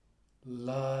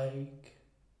like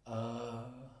a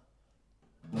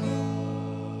bird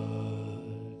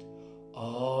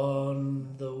on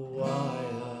the wire,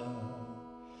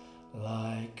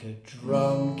 like a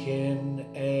drunk in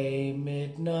a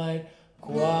midnight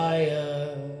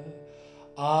choir.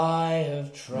 I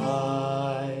have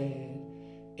tried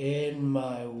in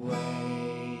my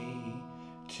way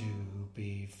to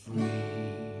be free.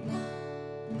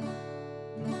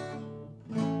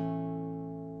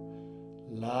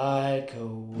 Like a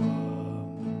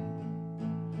worm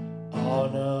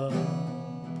on a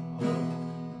hook,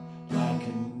 like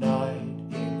a knight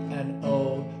in an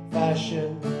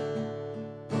old-fashioned book.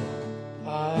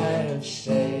 I have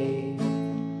saved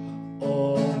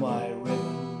all my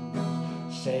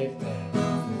ribbons, saved them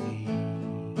for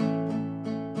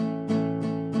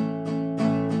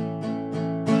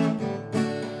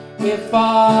thee. If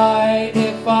I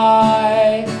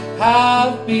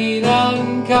have been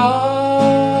unkind,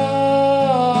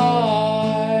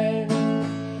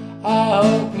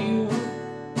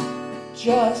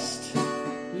 just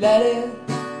let it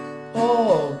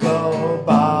all go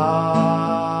by.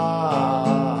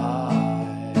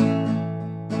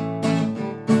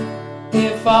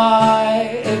 If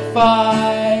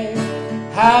I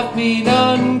have been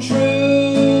untrue,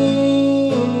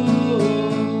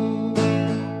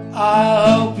 I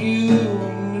hope you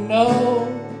know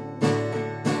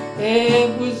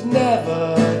it was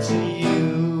never to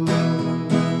you.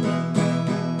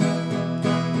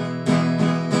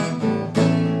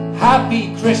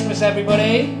 Happy Christmas,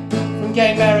 everybody, from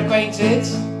Getting Better Acquainted.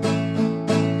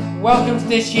 Welcome to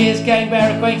this year's Getting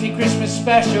Better Acquainted Christmas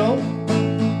special.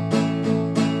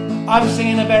 I'm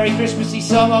singing a very Christmassy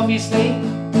song, obviously.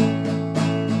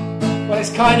 Well, it's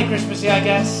kind of Christmassy, I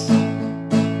guess,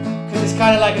 because it's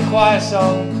kind of like a choir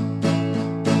song.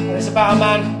 And it's about a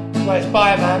man, well, it's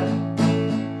by a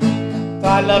man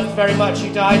that I loved very much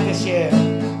who died this year.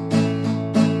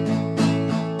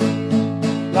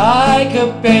 Like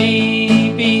a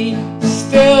baby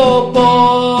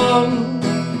stillborn,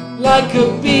 like a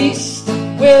beast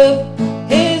with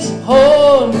his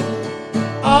horn,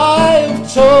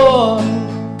 I've torn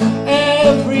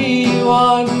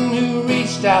everyone who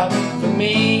reached out for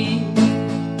me.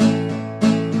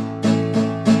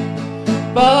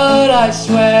 But I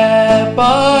swear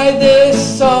by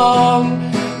this song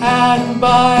and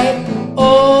by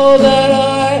all that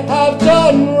I have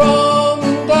done wrong,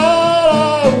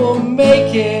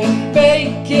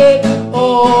 make it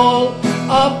all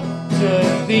up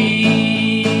to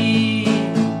thee.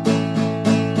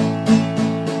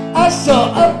 I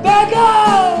saw a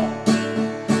beggar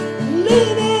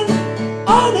leaning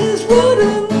on his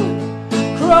wooden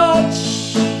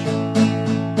crutch.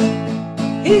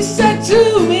 He said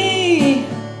to me,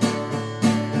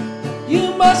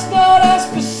 "You must not ask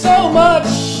for so much."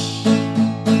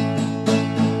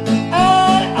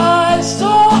 And I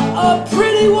saw a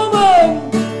pretty woman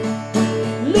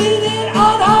leaning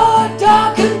on her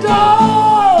darkened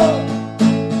door.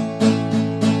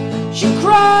 She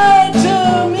cried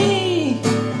to me,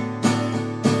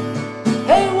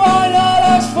 "Hey, why not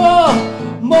ask for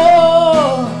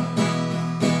more?"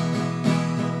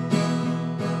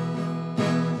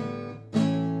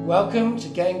 Welcome to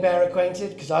Getting Better Acquainted,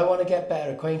 because I want to get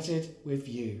better acquainted with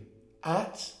you.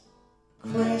 At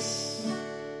Chris.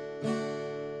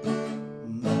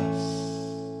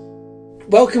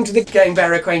 Welcome to the Getting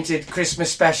Better Acquainted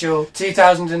Christmas Special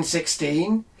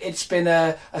 2016. It's been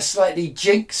a slightly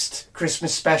jinxed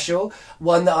Christmas special,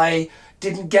 one that I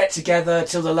didn't get together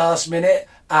till the last minute,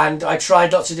 and I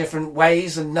tried lots of different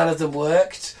ways and none of them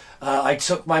worked. I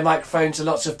took my microphone to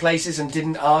lots of places and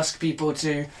didn't ask people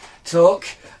to talk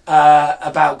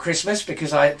about Christmas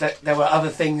because there were other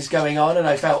things going on and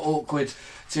I felt awkward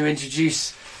to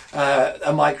introduce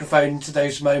a microphone to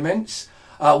those moments.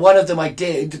 One of them I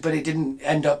did, but it didn't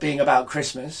end up being about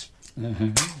Christmas.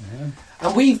 Yeah.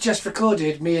 And we've just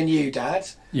recorded, me and you, Dad.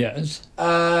 Yes.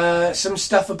 Some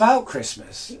stuff about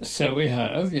Christmas. So we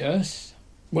have, yes.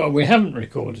 Well, we haven't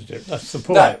recorded it, that's the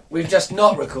point. No, we've just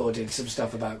not recorded some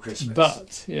stuff about Christmas.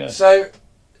 But, yes. So,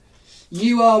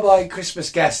 you are my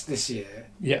Christmas guest this year.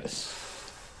 Yes.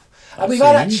 And we've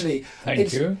had actually,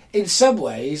 Thank you. In some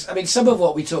ways, I mean, some of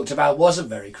what we talked about wasn't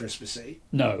very Christmassy.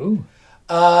 No.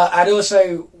 And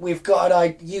also, we've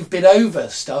got you've been over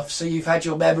stuff, so you've had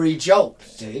your memory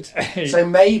jolted. So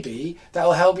maybe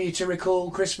that'll help you to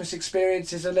recall Christmas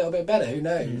experiences a little bit better. Who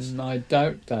knows? I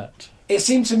doubt that. It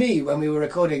seemed to me when we were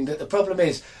recording that the problem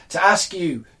is to ask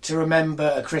you to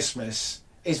remember a Christmas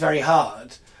is very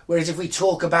hard. Whereas if we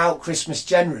talk about Christmas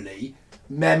generally,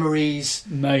 memories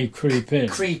may creep in.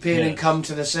 Yes. And come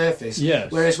to the surface.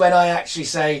 Yes. Whereas when I actually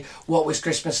say, what was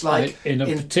Christmas like in a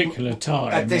particular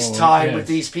time, at this time with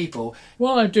these people?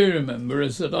 What I do remember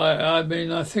is that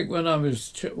I think when I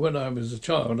was a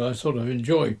child, I sort of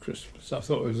enjoyed Christmas. I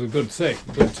thought it was a good thing,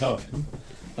 a good time.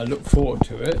 I looked forward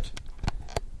to it,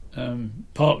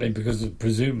 partly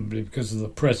presumably because of the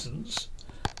presents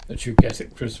that you get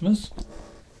at Christmas,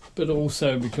 but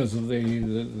also because of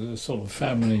the sort of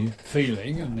family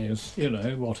feeling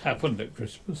and what happened at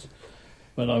Christmas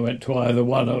when I went to either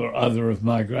one or other of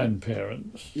my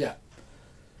grandparents. Yeah.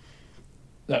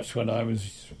 That's when I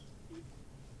was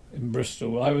in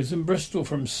Bristol. I was in Bristol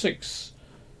from 6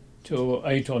 till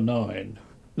 8 or 9.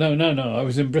 No. I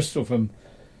was in Bristol from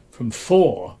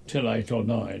 4 till 8 or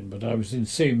 9, but I was in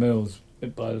Sea Mills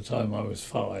by the time I was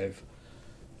 5.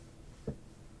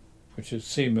 Which is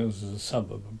Sea Mills is a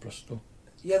suburb of Bristol.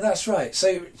 Yeah, that's right.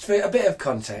 So, for a bit of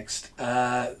context,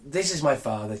 this is my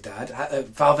father, Dad.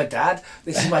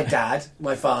 This is my dad,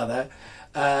 my father,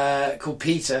 called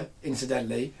Peter,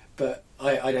 incidentally, but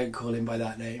I don't call him by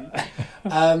that name.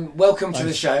 Welcome to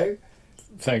the show.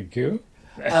 Thank you.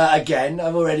 Again,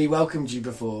 I've already welcomed you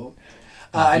before.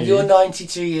 And you're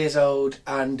 92 years old,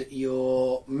 and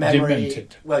your memory...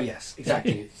 Demented. Well, yes,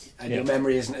 exactly. And your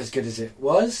memory isn't as good as it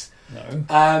was.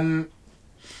 No.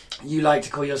 You like to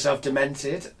call yourself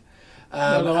demented.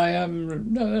 Well, I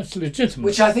am. No, that's legitimate.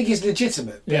 Which I think is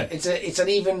legitimate. Yeah. It's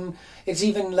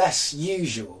even less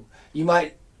usual. You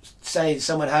might say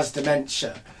someone has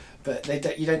dementia, but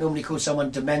you don't normally call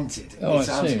someone demented. Oh, it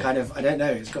sounds kind of, I don't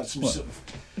know. It's got some sort of.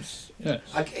 Yes.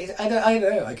 I don't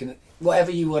know. I can,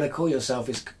 whatever you want to call yourself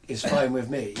is fine with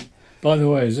me. By the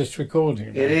way, is this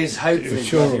recording? It is hopefully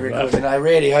sure recording. I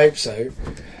really hope so.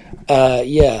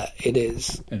 Yeah, it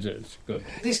is. It is, good.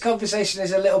 This conversation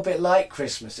is a little bit like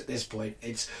Christmas at this point.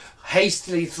 It's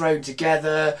hastily thrown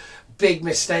together, big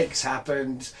mistakes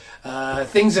happened,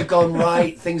 things have gone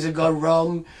right, things have gone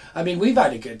wrong. I mean, we've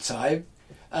had a good time,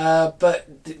 but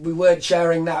we weren't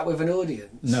sharing that with an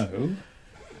audience. No.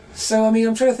 So, I mean,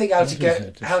 I'm trying to think how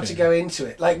to go into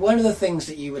it. Like, one of the things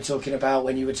that you were talking about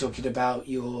when you were talking about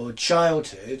your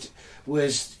childhood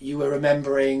was you were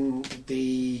remembering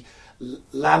the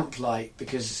lamplight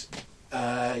because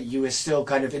you were still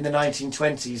kind of in the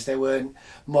 1920s. There weren't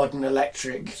modern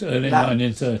electric. Early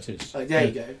 1930s. Oh, there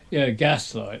you go. Yeah,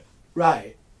 gaslight.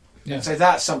 Right. Yeah. And so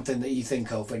that's something that you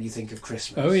think of when you think of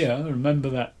Christmas. Oh yeah, I remember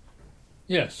that.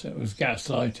 Yes, it was gas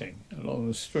lighting along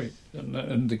the street,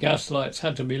 and the gas lights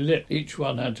had to be lit. Each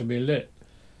one had to be lit.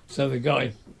 So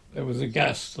there was a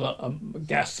gas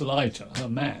lighter, a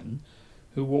man,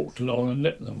 who walked along and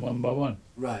lit them one by one.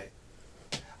 Right.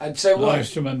 And so I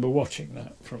used to remember watching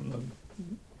that from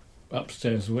the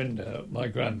upstairs window at my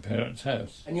grandparents'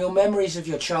 house. And your memories of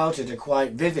your childhood are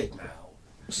quite vivid now.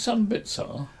 Some bits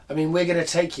are. I mean, we're going to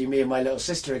take you, me and my little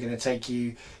sister are going to take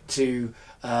you to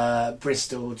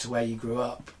Bristol, to where you grew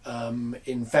up,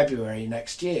 in February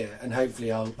next year, and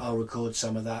hopefully I'll record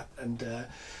some of that, and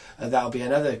that'll be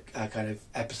another kind of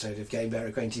episode of Getting Better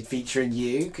Acquainted featuring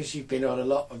you, because you've been on a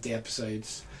lot of the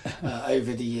episodes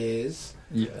over the years.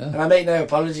 Yeah. And I make no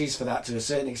apologies for that to a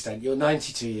certain extent. You're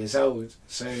 92 years old,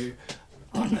 so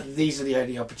these are the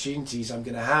only opportunities I'm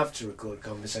going to have to record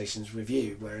conversations with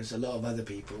you, whereas a lot of other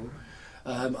people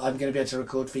I'm going to be able to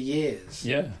record for years.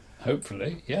 Yeah,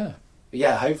 hopefully, yeah.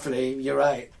 Yeah, hopefully, you're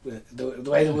right. The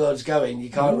way the world's going, you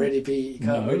can't really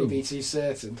be too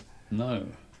certain. No,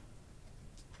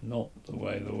 not the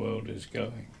way the world is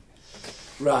going.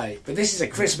 Right, but this is a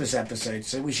Christmas episode,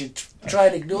 so we should try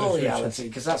and ignore reality,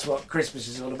 because that's what Christmas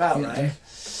is all about, right?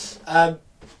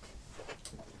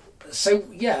 So,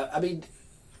 yeah, I mean,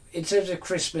 in terms of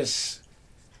Christmas,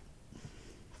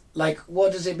 like,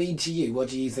 what does it mean to you? What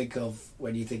do you think of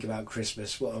when you think about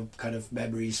Christmas? What are kind of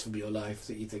memories from your life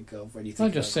that you think of when you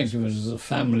think I just think of it as a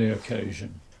family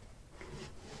occasion.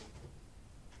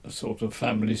 A sort of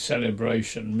family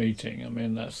celebration meeting. I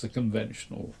mean, that's the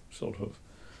conventional sort of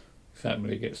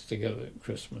family gets together at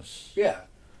Christmas. Yeah.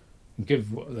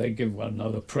 They give one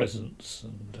another presents,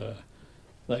 and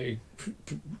they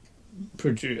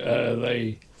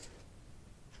they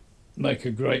make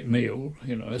a great meal,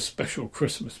 a special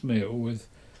Christmas meal with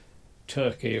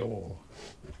turkey or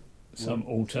some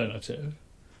alternative.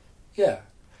 Yeah.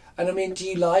 And I mean, do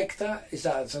you like that? Is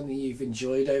that something you've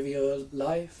enjoyed over your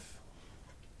life?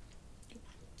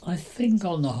 I think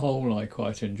on the whole I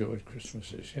quite enjoyed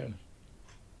Christmases, yeah.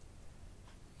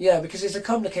 Yeah, because it's a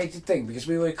complicated thing, because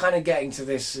we were kind of getting to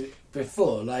this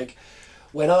before. Like,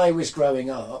 when I was growing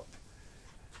up,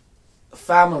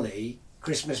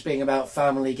 Christmas being about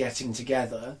family getting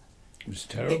together, It was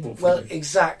terrible for Well, you.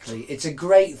 exactly. It's a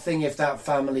great thing if that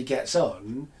family gets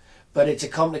on, but it's a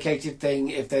complicated thing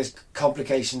if there's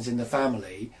complications in the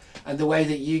family. And the way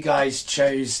that you guys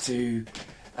chose to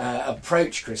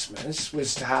approach Christmas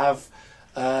was to have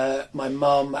my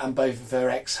mum and both of her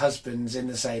ex-husbands in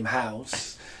the same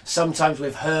house. Sometimes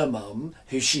with her mum,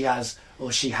 who she has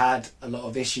or she had a lot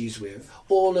of issues with.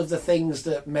 All of the things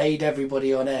that made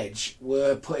everybody on edge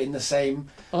were put in the same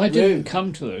I didn't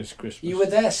come to those Christmases. You were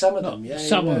there, some of No, them, yeah.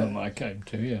 some you of were. them I came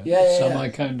to, yeah. Yeah, Some yeah. I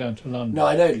came down to London. No,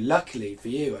 I know. Luckily for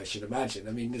you, I should imagine.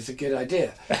 I mean, it's a good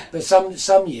idea. But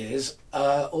some years,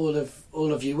 all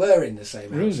of you were in the same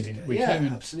house. Really? together. We yeah, came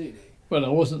in- absolutely. Well, I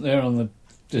wasn't there on the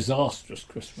disastrous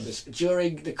Christmas.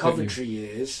 During the Coventry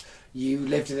years, you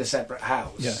lived in a separate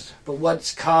house. Yes. But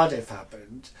once Cardiff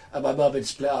happened, and my mum had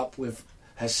split up with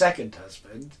her second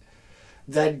husband,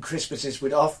 then Christmases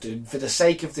would often, for the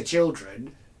sake of the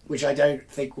children, which I don't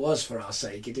think was for our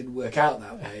sake, it didn't work out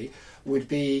that way, would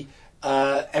be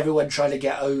everyone trying to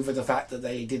get over the fact that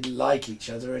they didn't like each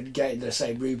other and get in the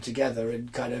same room together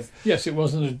and kind of... Yes, it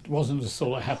wasn't a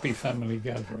sort of happy family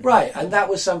gathering. Right, and that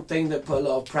was something that put a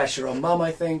lot of pressure on Mum,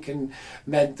 I think, and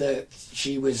meant that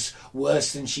she was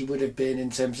worse than she would have been in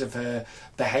terms of her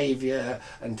behaviour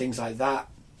and things like that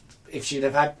if she'd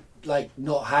have had,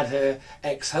 not had her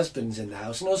ex-husbands in the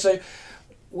house. And also,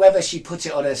 whether she put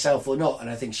it on herself or not, and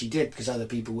I think she did because other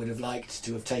people would have liked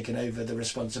to have taken over the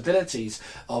responsibilities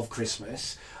of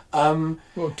Christmas. Well,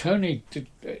 Tony did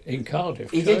in Cardiff.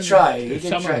 He Tony did try. He did did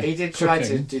some try. of the He did try to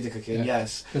cooking. do the cooking. Yeah.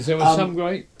 Yes, Because there was some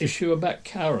great issue about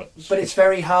carrots. but it's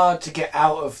very hard to get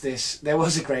out of this. There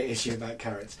was a great issue about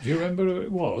carrots. Do you remember who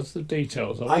it was? The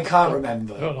details of it? I can't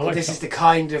remember. Well, But I this can't. is the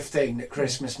kind of thing that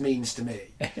Christmas means to me.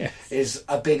 Is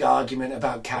a big argument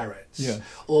about carrots. Yeah.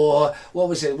 Or what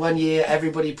was it? One year,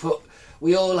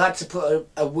 we all had to put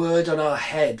a word on our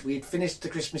head. We'd finished the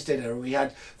Christmas dinner and we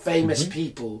had famous Mm-hmm.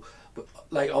 people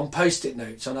on post-it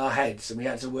notes on our heads, and we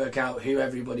had to work out who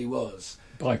everybody was.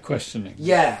 By questioning.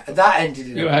 Yeah, that ended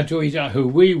in You had to eat out who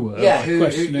we were by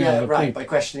questioning other by people.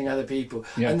 questioning other people,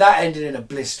 Yeah. and that ended in a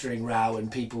blistering row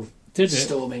and people Did it?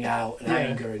 storming out and Yeah.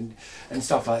 anger and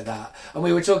stuff like that. And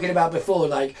we were talking about before,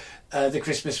 the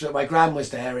Christmas that my gran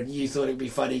was there, and you thought it'd be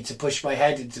funny to push my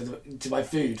head into my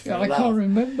food. For Yeah, a I laugh. can't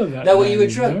remember that. No, well, you now, were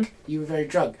drunk. know? You were very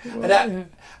drunk, Well, and that, yeah.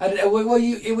 and well,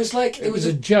 it was like It was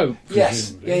a joke.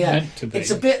 Yes, presumably, yeah. Meant to be.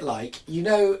 It's a bit like,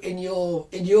 in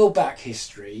your back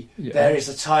history, Yeah. there is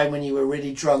a time when you were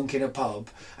really drunk in a pub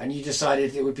and you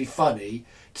decided it would be funny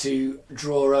to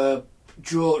draw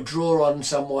on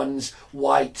someone's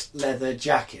white leather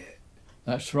jacket.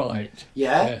 That's right.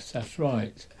 Yeah? Yes, that's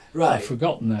right. Right. I've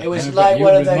forgotten that. It was now, but like you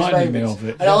one of those reminded moments. me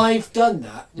of it. And yeah. I've done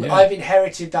that. Yeah. I've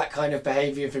inherited that kind of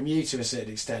behaviour from you to a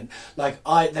certain extent.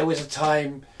 There was a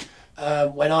time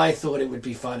when I thought it would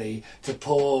be funny to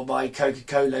pour my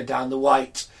Coca-Cola down the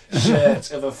white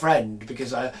shirt of a friend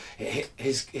because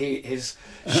his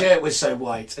shirt was so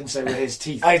white and so were his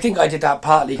teeth. I think I did that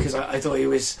partly because I thought he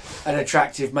was an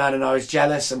attractive man and I was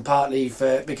jealous, and partly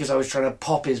because I was trying to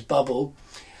pop his bubble.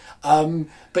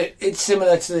 But it's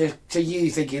similar to you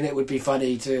thinking it would be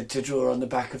funny to draw on the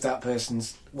back of that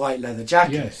person's white leather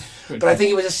jacket. Yes. But I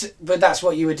think but that's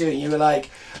what you were doing. You were like,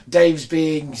 Dave's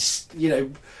being,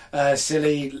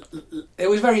 silly. It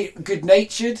was very good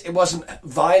natured. It wasn't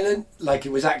violent.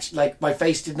 It was actually my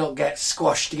face did not get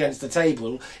squashed against the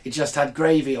table. It just had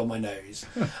gravy on my nose,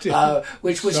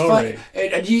 which was Sorry. funny.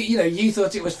 And you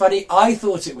thought it was funny. I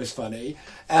thought it was funny,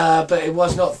 but it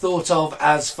was not thought of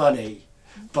as funny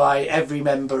by every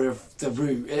member of the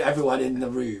room, everyone in the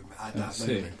room at that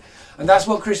moment. And that's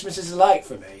what Christmases are like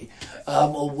for me,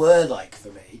 or were like for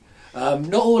me.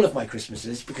 Not all of my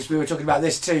Christmases, because we were talking about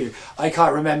this too. I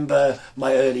can't remember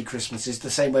my early Christmases the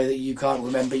same way that you can't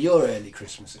remember your early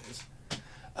Christmases.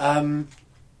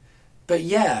 But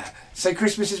yeah, so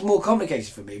Christmas is more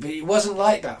complicated for me. But it wasn't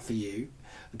like that for you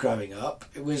growing up.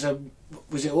 Was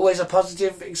it always a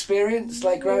positive experience,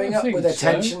 growing I up? think Were there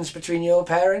so. tensions between your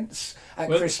parents at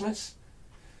Christmas?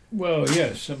 Well,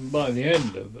 yes, and by the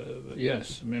end of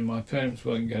yes. I mean, my parents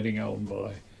weren't getting on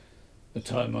by the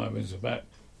time I was about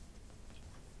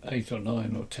 8 or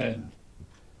 9 or 10.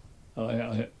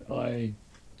 I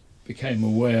became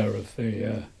aware of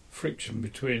the friction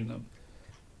between them.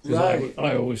 'Cause Right.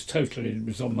 I always totally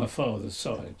was on my father's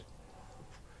side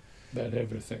about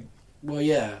everything. Well,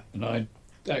 yeah. And I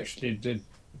actually did.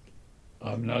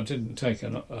 I mean, I didn't take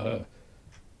an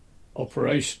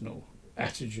operational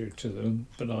attitude to them,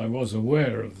 but I was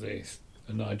aware of this,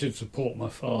 and I did support my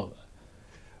father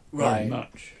very Right.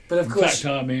 much. But of In course- fact,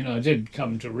 I mean, I did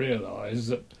come to realise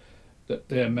that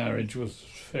their marriage was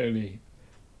fairly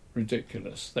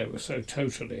ridiculous. They were so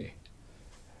totally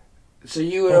So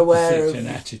you were aware of in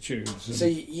attitudes. And so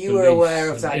you were aware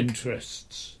of that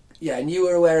interests. Yeah, and you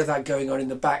were aware of that going on in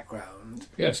the background.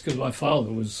 Yes, because my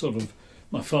father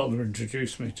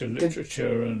introduced me to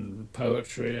literature and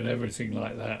poetry and everything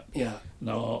like that. Yeah, and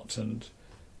art, and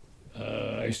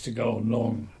I used to go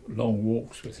on long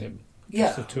walks with him. Yeah,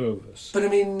 just the two of us. But I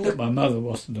mean, my mother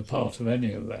wasn't a part of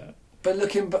any of that. But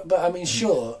I mean,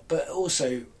 sure. But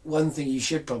also, one thing you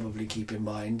should probably keep in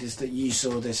mind is that you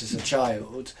saw this as a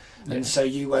child, and so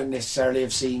you won't necessarily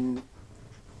have seen,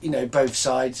 both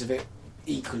sides of it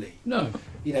equally. No.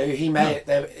 He may.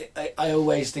 No. I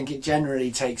always think it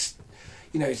generally takes.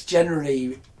 It's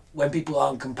generally when people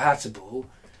aren't compatible.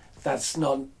 That's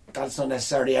not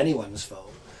necessarily anyone's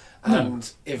fault. And I don't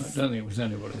think it was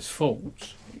anybody's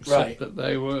fault, right? That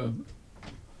they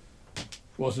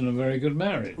wasn't a very good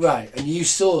marriage. Right, and you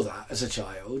saw that as a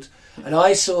child, and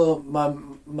I saw my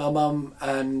mum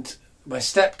and my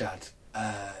stepdad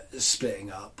splitting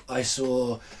up. I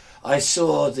saw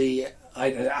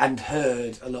and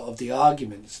heard a lot of the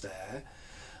arguments there.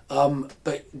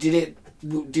 But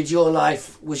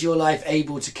was your life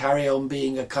able to carry on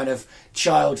being a kind of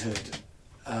childhood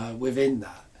within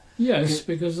that? Yes,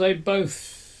 because they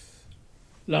both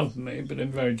loved me, but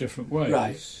in very different ways.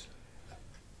 Right.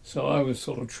 So I was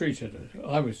sort of treated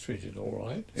all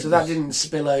right. So that didn't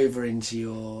spill over into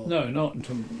your... No, not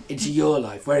into your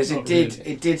life, whereas it did.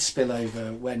 Really. It did spill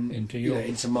over when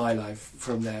into my life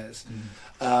from theirs.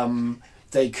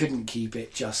 They couldn't keep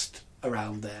it just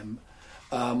around them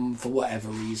for whatever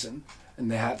reason,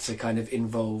 and they had to kind of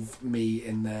involve me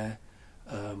in their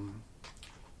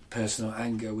personal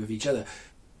anger with each other.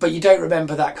 But you don't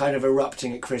remember that kind of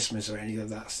erupting at Christmas or any of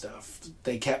that stuff.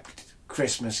 They kept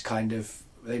Christmas kind of...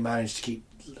 They managed to keep...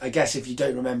 I guess if you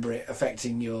don't remember it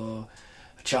affecting your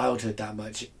childhood that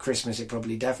much, Christmas it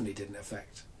probably definitely didn't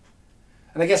affect.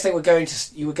 And I guess you were going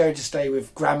to stay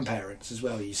with grandparents as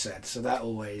well, you said. So that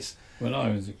always... When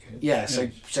I was a kid. Yeah, yes.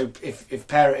 So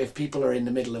if people are in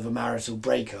the middle of a marital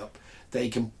breakup,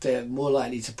 they're more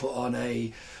likely to put on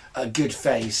a good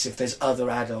face if there's other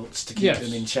adults to keep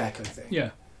them in check, I think. Yeah.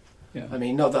 Yeah. I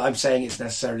mean, not that I'm saying it's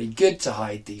necessarily good to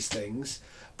hide these things,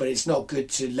 but it's not good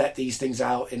to let these things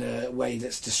out in a way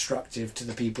that's destructive to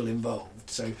the people involved.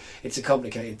 So it's a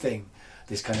complicated thing,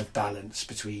 this kind of balance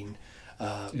between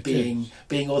being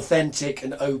authentic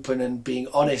and open and being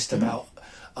honest about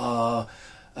our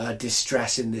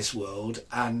distress in this world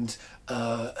and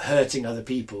hurting other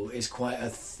people is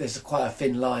there's quite a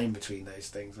thin line between those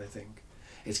things. I think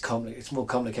it's more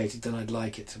complicated than I'd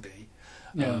like it to be.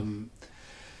 Yeah.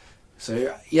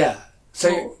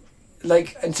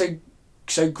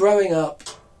 So growing up,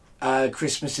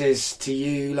 Christmases to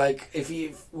you, like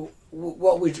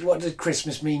what did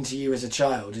Christmas mean to you as a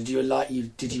child? Did you like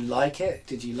it?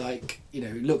 Did you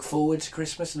look forward to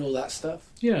Christmas and all that stuff?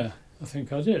 Yeah, I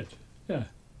think I did. Yeah.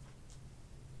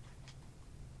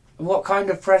 And what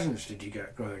kind of presents did you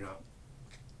get growing up?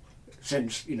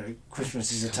 Since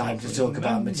Christmas is a time to talk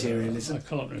about materialism. I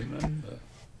can't remember.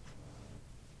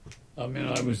 I mean,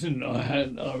 I was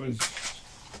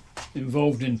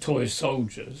involved in toy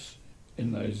soldiers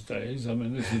in those days. I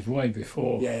mean, this is way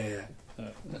before the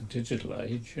digital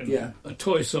age.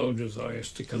 Toy soldiers I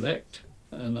used to collect,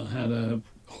 and I had a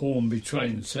Hornby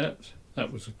train set.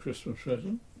 That was a Christmas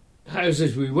present.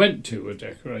 Houses we went to were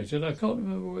decorated. I can't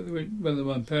remember whether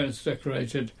my parents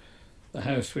decorated the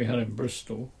house we had in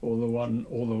Bristol or the one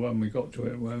we got to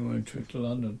it when we went to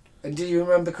London. And do you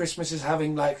remember Christmas as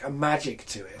having like a magic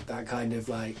to it, that kind of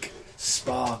like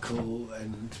sparkle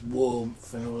and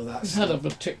warmth and all of that stuff? It had a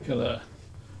particular...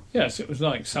 Yes, it was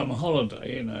like summer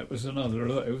holiday, It was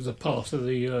a part of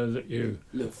the year that you...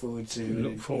 Look forward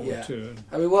to.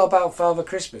 I mean, what about Father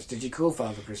Christmas? Did you call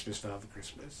Father Christmas Father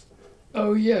Christmas?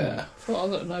 Oh, yeah.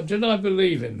 Now, did I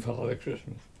believe in Father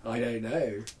Christmas? I don't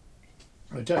know.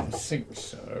 I don't think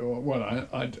so. Well,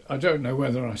 I don't know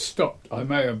whether I stopped. I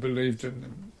may have believed in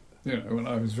them, when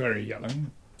I was very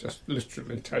young, just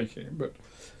literally taking. But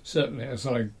certainly as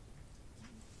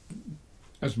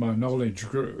my knowledge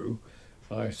grew,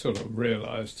 I sort of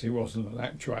realised he wasn't an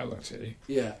actuality.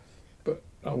 Yeah. But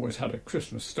I always had a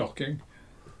Christmas stocking.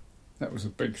 That was a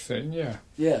big thing, yeah.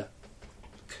 Yeah.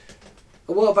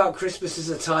 And what about Christmas as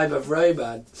a time of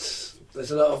romance?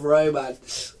 There's a lot of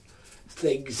romance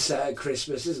things set at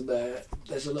Christmas, isn't there?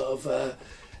 There's a lot of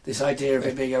this idea of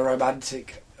it being a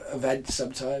romantic event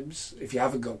sometimes, if you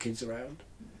haven't got kids around.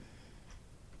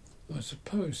 I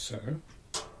suppose so.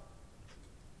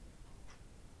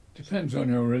 Depends on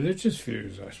your religious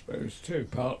views, I suppose, too,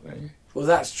 partly. Well,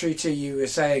 that's true too. You were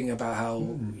saying about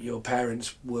how your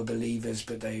parents were believers,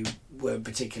 but they weren't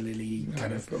particularly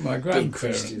kind of but my big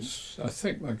Christians. grandparents, I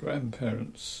think my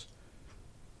grandparents,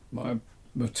 my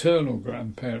maternal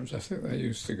grandparents, I think they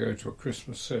used to go to a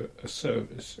Christmas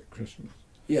service at Christmas.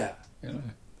 Yeah. You know.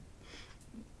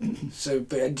 So,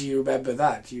 but do you remember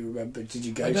that? Do you remember? Did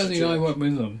you go? I don't think I went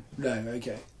with them. No.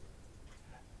 Okay.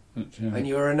 But, And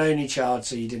you were an only child,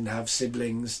 so you didn't have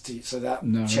siblings. So that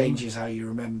changes how you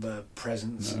remember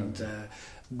presents and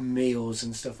meals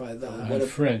and stuff like that. I had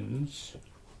friends,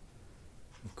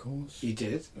 of course. You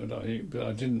did? But I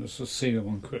didn't sort of see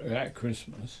them at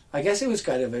Christmas. I guess it was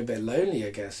kind of a bit lonely,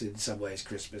 I guess, in some ways,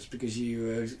 Christmas, because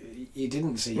you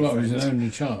didn't see your friends. I was an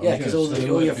only child. Yeah, because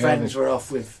all your friends were off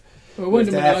with Well, wait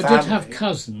a minute, their I family. did have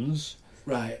cousins.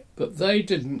 Right. But they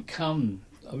didn't come.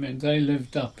 I mean, they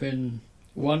lived up in...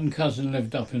 One cousin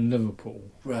lived up in Liverpool.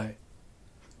 Right.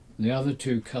 The other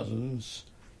two cousins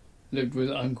lived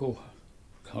with Uncle...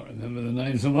 Can't remember the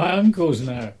names of my uncles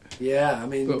now. Yeah, I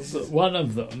mean... But one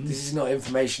of them... This is not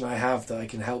information I have that I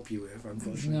can help you with,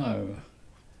 unfortunately. No.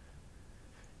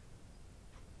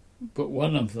 But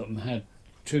one of them had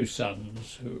two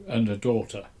sons and a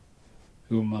daughter,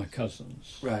 who were my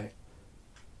cousins. Right.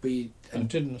 But I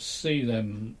didn't see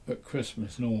them at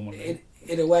Christmas normally.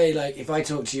 In a way, like, if I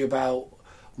talk to you about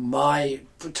my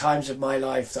times of my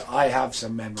life that I have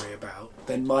some memory about,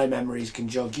 then my memories can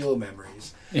jog your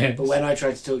memories. Yes. But when I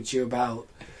try to talk to you about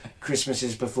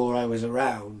Christmases before I was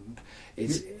around,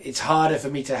 it's harder for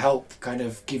me to help kind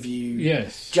of give you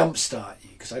jumpstart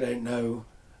you, because I don't know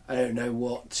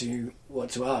what to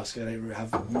ask. I don't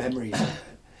have memories of it.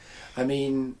 I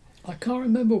mean, I can't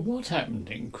remember what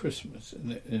happened in Christmas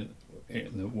when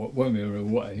we were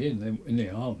away in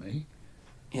the army.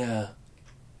 Yeah.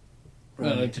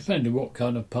 Right. Well, it depended what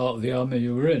kind of part of the army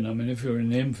you were in. I mean, if you were in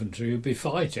the infantry, you'd be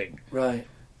fighting. Right.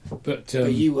 But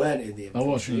you weren't in the infantry. I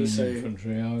wasn't in the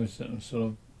infantry. I was in a sort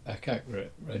of Akak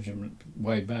regiment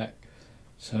way back.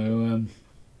 So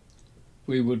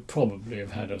we would probably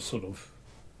have had a sort of,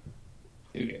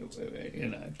 probably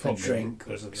a drink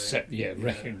or something.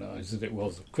 recognise that it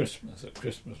was Christmas, that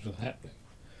Christmas was happening.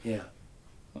 Yeah.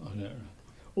 I don't know.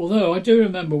 Although I do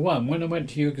remember when I went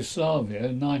to Yugoslavia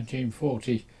in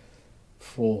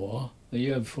 1944, the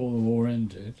year before the war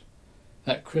ended,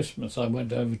 at Christmas I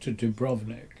went over to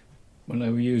Dubrovnik when they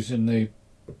were using the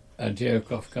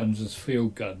anti-aircraft guns as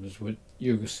field guns with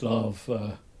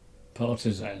Yugoslav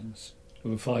partisans who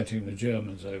were fighting the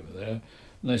Germans over there.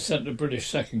 And they sent the British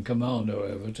Second Commando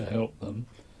over to help them.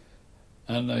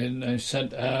 And they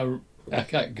sent our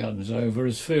Akak guns over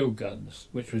as field guns,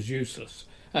 which was useless.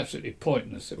 Absolutely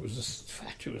pointless. It was a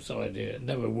fatuous idea. It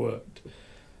never worked.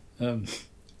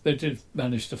 They did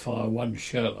manage to fire one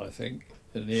shell, I think,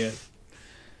 in the air.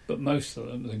 But most of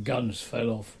them, the guns fell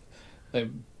off.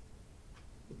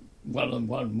 One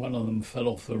of them fell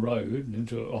off the road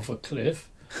off a cliff.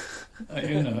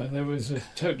 There was a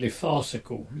totally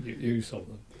farcical use of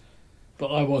them.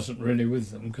 But I wasn't really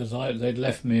with them because they'd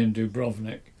left me in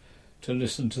Dubrovnik to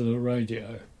listen to the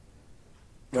radio.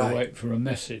 To wait for a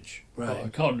message. Right.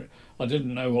 But I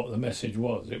didn't know what the message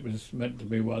was. It was meant to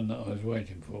be one that I was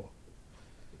waiting for.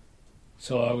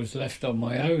 So I was left on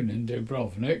my own in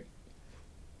Dubrovnik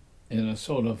in a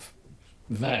sort of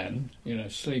van,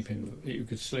 sleeping, that you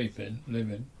could sleep in, live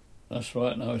in. That's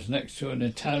right, and I was next to an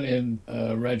Italian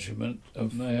regiment.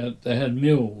 They had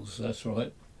mules, that's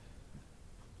right.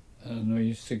 And we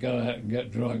used to go out and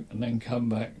get drunk and then come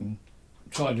back and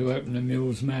try to open the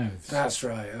mule's mouths. That's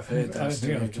right, I've heard that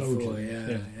story I've told before,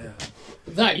 you. yeah.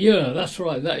 That year, that's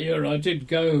right, that year I did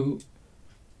go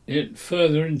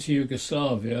further into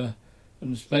Yugoslavia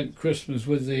and spent Christmas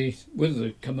with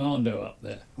the commando up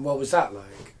there. What was that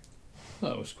like?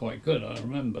 That was quite good, I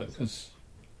remember, because,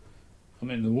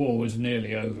 the war was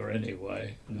nearly over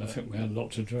anyway, and I think we had a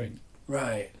lot to drink.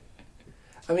 Right.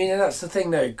 And that's the thing,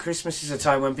 though. Christmas is a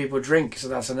time when people drink, so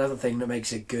that's another thing that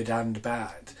makes it good and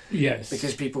bad. Yes.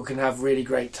 Because people can have really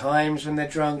great times when they're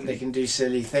drunk. They can do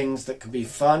silly things that can be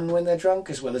fun when they're drunk,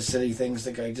 as well as silly things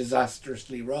that go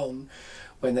disastrously wrong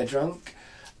when they're drunk.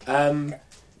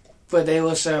 But they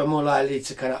also are more likely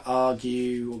to kind of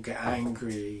argue or get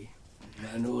angry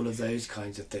and all of those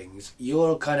kinds of things.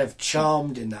 You're kind of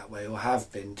charmed in that way, or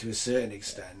have been to a certain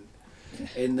extent,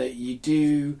 in that you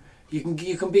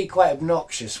can be quite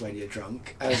obnoxious when you're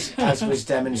drunk, as was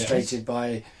demonstrated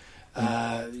by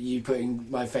you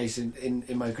putting my face in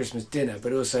my Christmas dinner.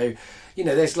 But also,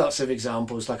 there's lots of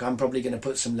examples. Like, I'm probably going to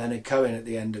put some Leonard Cohen at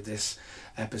the end of this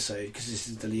episode, because this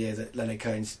is the year that Leonard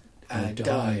Cohen's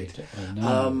died.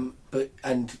 But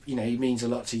he means a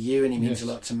lot to you, and he means a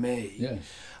lot to me. Yes.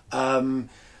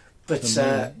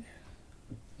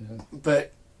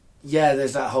 But yeah,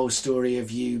 there's that whole story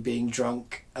of you being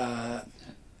drunk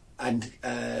and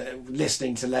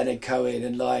listening to Leonard Cohen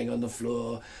and lying on the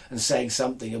floor and saying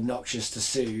something obnoxious to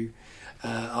Sue,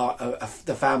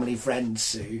 the family friend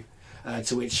Sue,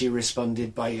 to which she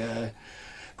responded by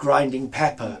grinding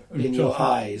pepper in your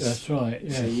eyes. That's right,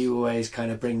 yeah. So you always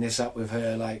kind of bring this up with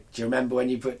her, like, do you remember when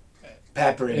you put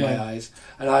pepper in my eyes?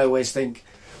 And I always think,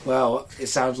 well, it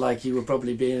sounds like you were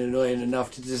probably being annoying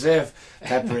enough to deserve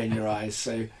pepper in your eyes.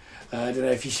 So I don't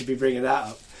know if you should be bringing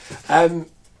that up.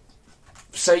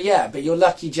 So yeah, but you're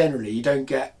lucky generally. You don't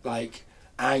get like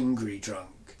angry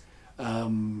drunk.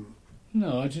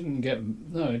 No, it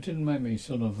didn't make me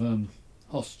sort of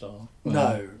hostile.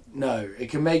 No. It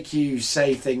can make you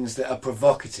say things that are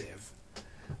provocative,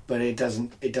 but it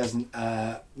doesn't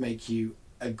make you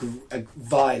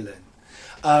violent.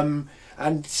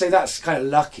 And so that's kind of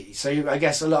lucky. So I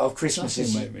guess a lot of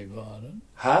Christmases... Nothing made me violent.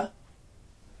 Huh?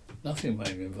 Nothing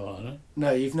made me violent.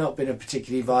 No, you've not been a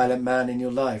particularly violent man in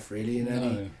your life, really,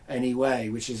 in any way,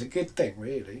 which is a good thing,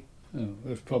 really. Oh, it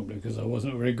was probably because I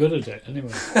wasn't very good at it,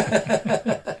 anyway.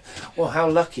 Well, how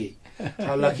lucky.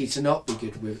 How lucky to not be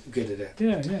good at it.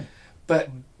 Yeah. But,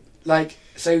 like,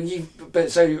 so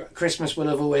Christmas will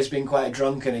have always been quite a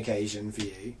drunken occasion for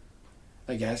you,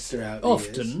 I guess, throughout the years.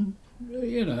 Often,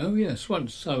 yes,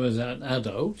 once I was an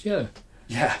adult, yeah.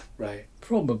 Yeah, right.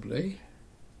 Probably.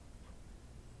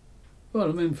 Well,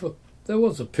 I mean, there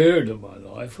was a period of my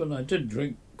life when I did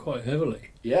drink quite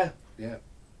heavily. Yeah.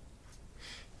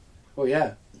 Well,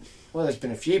 yeah. Well, there's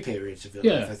been a few periods of your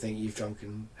life, I think, you've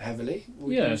drunken heavily.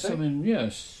 Yes, I mean,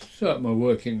 yes. Throughout my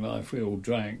working life, we all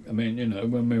drank. I mean,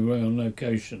 when we were on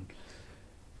location.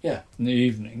 Yeah. In the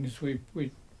evenings, we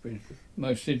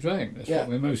mostly drank. That's what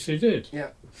we mostly did. Yeah.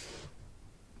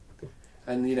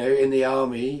 And, in the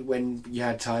army, when you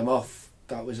had time off,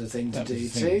 that was a thing to do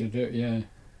too. Yeah.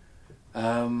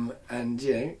 And,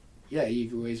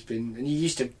 you've always been... And you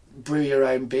used to brew your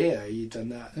own beer. You've done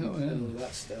that and all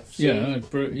that stuff. So,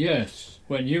 yes.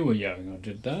 When you were young, I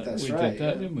did that. That's we right. Did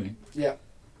that, didn't we? Yeah.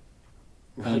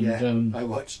 And, I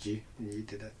watched you and you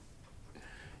did it.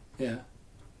 Yeah.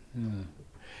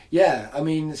 Yeah. I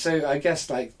mean, so I guess,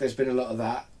 like, there's been a lot of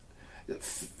that.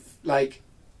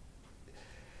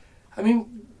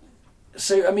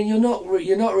 You're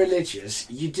not religious.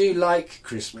 You do like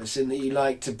Christmas in that you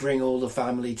like to bring all the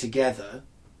family together.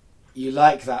 You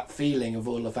like that feeling of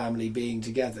all the family being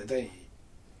together, don't you?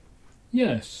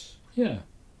 Yes. Yeah.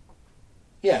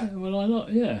 Yeah. Well, I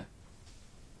like. Yeah.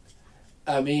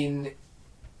 I mean,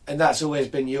 and that's always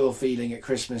been your feeling at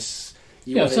Christmas.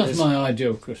 That's my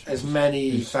ideal Christmas. As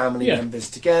many family members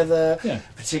together,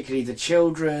 particularly the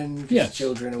children, because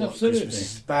children are what Christmas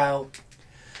is about.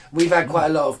 We've had quite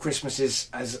a lot of Christmases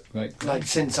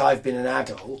since I've been an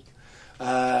adult.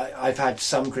 I've had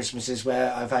some Christmases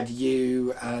where I've had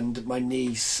you and my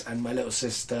niece and my little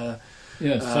sister.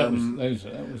 Yes, that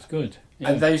was good.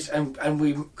 Yeah. And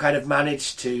we kind of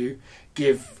managed to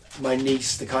give my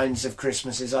niece the kinds of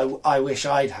Christmases I wish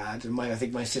I'd had, and I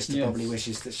think my sister probably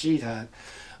wishes that she'd had.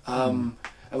 And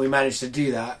we managed to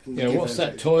do that. What's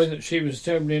that toy that she was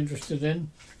terribly interested in?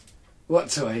 What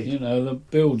toy? The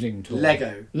building toy.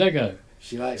 Lego.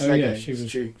 She likes Lego. Yeah, she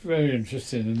was very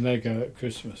interested in Lego at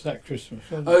Christmas. That Christmas.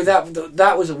 Oh,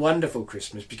 that was a wonderful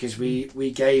Christmas because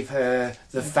we gave her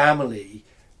the family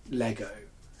Lego.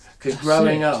 Because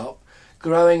growing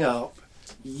up,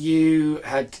 you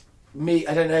had me.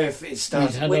 I don't know if it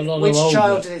started. Which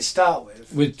child did it start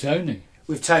with? With Tony.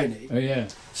 With Tony. Oh yeah.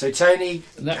 So Tony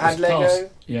had Lego.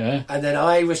 Yeah. And then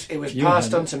it was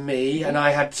passed on to me, and I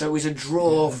had. So it was a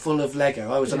drawer full of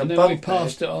Lego. I was on a bunk bed. We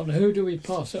passed it on. Who do we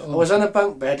pass it on? I was on a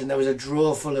bunk bed, and there was a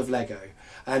drawer full of Lego.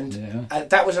 And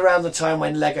that was around the time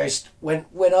when Lego,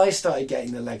 when I started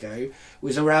getting the Lego,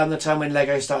 was around the time when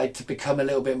Lego started to become a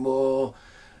little bit more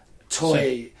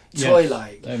toy-like.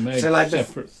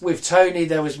 So with Tony,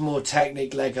 there was more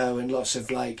Technic Lego and lots of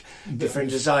different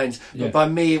designs. But by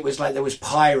me, it was there was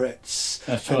pirates.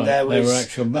 That's and right. There was were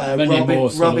actual many more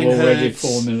Robin already Hood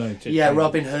formulated. Yeah,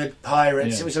 Robin Hood,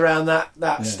 pirates. It was around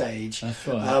that stage. That's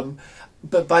right.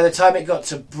 But by the time it got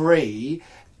to Brie,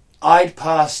 I'd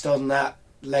passed on that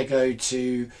Lego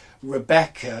to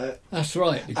Rebecca. That's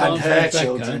right. And her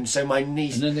children. So my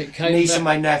niece and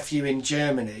my nephew in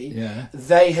Germany. Yeah.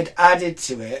 They had added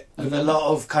to it with a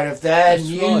lot of kind of their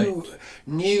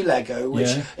new Lego,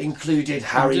 which included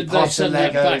Harry Potter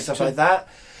Lego and stuff like that.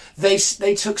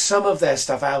 They took some of their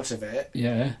stuff out of it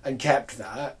and kept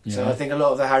that. So I think a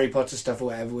lot of the Harry Potter stuff or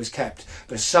whatever was kept,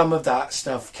 but some of that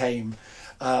stuff came,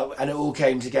 and it all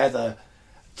came together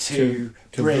to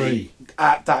Brie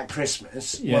at that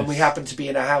Christmas when we happened to be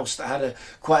in a house that had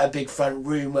quite a big front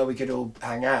room where we could all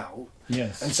hang out.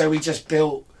 Yes. And so we just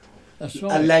built That's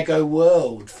right. a Lego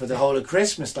world for the whole of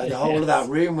Christmas. Like the whole of that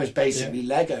room was basically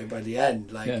Lego by the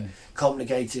end. Like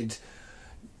complicated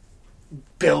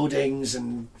buildings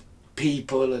and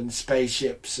people and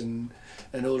spaceships and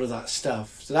all of that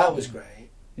stuff. So that was great.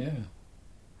 Yeah.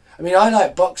 I mean, I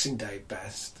like Boxing Day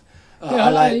best. I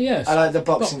like the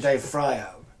Boxing Day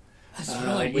fry-up. That's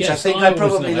right. Which yes, I think I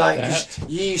probably always like that.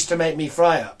 because you used to make me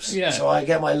fry-ups. Yeah. So I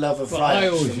get my love of But fry-ups I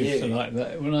always from used you. to like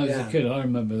that. When I was a kid, I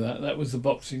remember that. That was the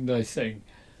Boxing Day thing.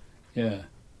 Yeah.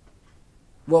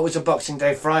 What was a Boxing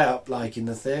Day fry-up like in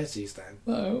the 30s then?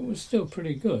 Well, it was still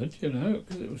pretty good, you know,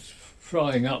 because it was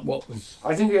frying up what was...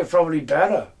 I think it was probably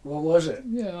better. What was it?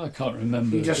 Yeah, I can't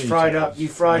remember. You the just details. fried up. You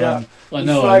fried up. I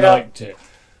know I liked it.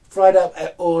 Fried up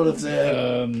all of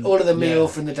the meal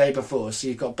from the day before. So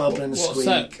you've got bubble and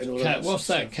squeak and all that. What's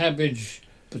that cabbage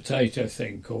potato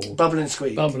thing called? Bubble and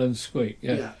squeak. Bubble and squeak.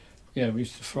 Yeah. Yeah, we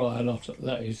used to fry a lot of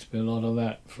that. Used to be a lot of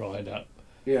that fried up.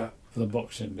 Yeah. For the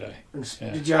Boxing Day.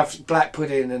 Did you have black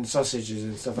pudding and sausages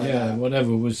and stuff like that? Yeah,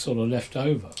 whatever was sort of left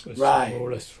over was right. more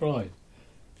or less fried.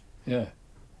 Yeah.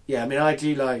 Yeah, I mean, I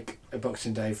do like a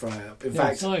Boxing Day fry-up. In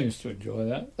fact, I used to enjoy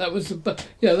that. That was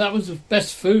that was the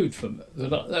best food for me.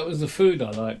 That was the food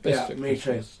I liked best. Yeah, at me too.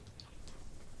 Christmas.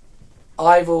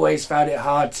 I've always found it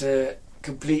hard to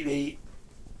completely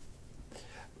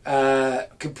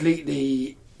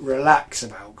relax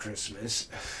about Christmas.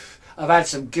 I've had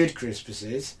some good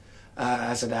Christmases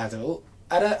as an adult,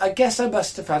 and I guess I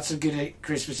must have had some good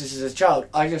Christmases as a child.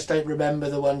 I just don't remember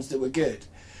the ones that were good.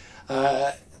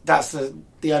 That's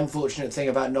the unfortunate thing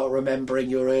about not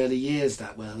remembering your early years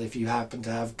that well, if you happen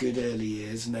to have good early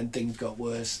years and then things got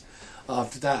worse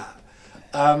after that.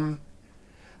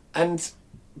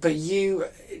 But you,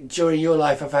 during your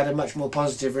life, have had a much more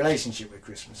positive relationship with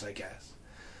Christmas, I guess.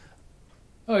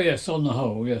 Oh yes, on the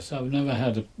whole, yes. I've never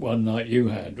had one like you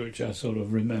had, which I sort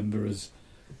of remember as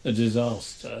a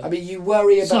disaster. I mean, you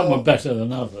worry about... Some were better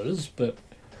than others, but,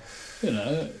 you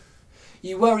know...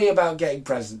 You worry about getting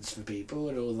presents for people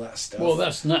and all that stuff. Well,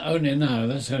 that's not only now,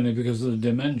 that's only because of the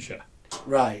dementia.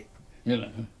 Right. You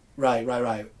know.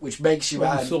 Right. Which makes you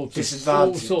at a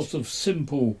disadvantage. All sorts of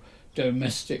simple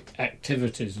domestic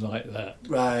activities like that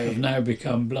have now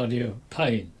become bloody a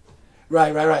pain.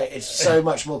 Right. It's so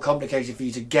much more complicated for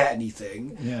you to get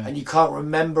anything, and you can't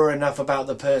remember enough about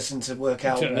the person to work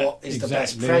out what is the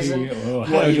best present, or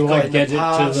how do I get it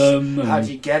to them, how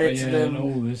do you get it to them, and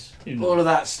all this. You know. All of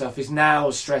that stuff is now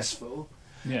stressful.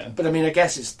 Yeah. But I mean, I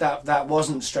guess it's that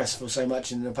wasn't stressful so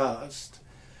much in the past.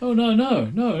 Oh no!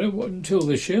 It wasn't until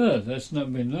this year. There's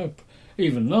not been no.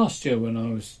 Even last year when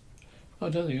I was. I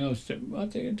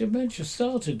think dementia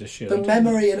started this year. But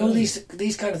memory and all these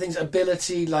kind of things,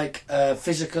 ability, like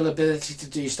physical ability to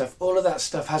do stuff, all of that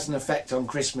stuff has an effect on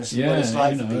Christmas and what it's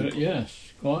like for people.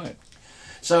 Yes, quite.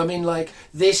 So I mean, like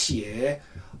this year,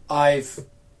 I've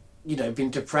been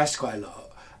depressed quite a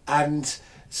lot, and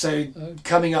so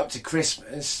coming up to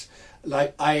Christmas,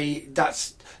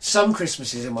 that's some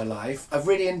Christmases in my life. I've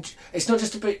really it's not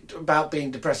just a bit about being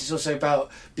depressed; it's also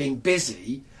about being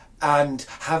busy and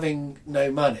having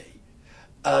no money.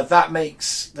 That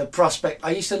makes the prospect... I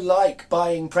used to like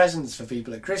buying presents for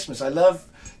people at Christmas. I love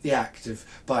the act of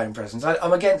buying presents.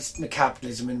 I'm against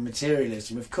capitalism and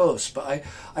materialism, of course, but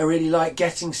I really like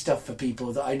getting stuff for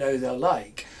people that I know they'll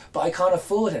like. But I can't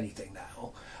afford anything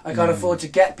now. I can't afford to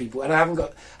get people, and I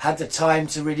haven't had the time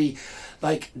to really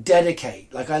dedicate.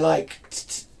 I like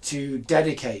to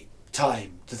dedicate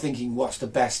time to thinking what's the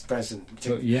best present,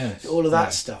 all of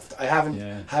that stuff. I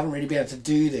haven't really been able to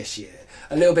do this year.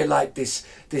 A little bit like this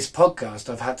podcast,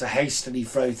 I've had to hastily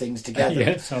throw things together.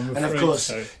 Yes, I'm afraid and of course,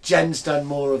 so. Jen's done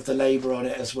more of the labour on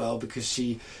it as well because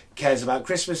she cares about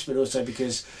Christmas, but also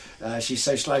because she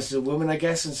socialises as a woman, I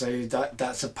guess, and so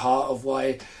that's a part of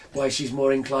why she's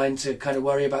more inclined to kind of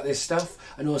worry about this stuff.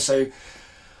 And also,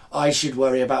 I should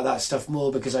worry about that stuff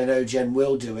more because I know Jen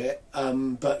will do it.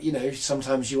 But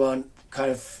sometimes you aren't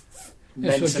kind of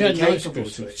mentally capable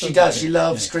to it. She does. She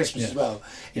loves Christmas as well.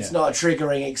 It's not a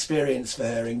triggering experience for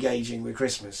her engaging with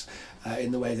Christmas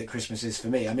in the way that Christmas is for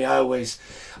me. I mean, I always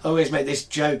make this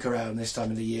joke around this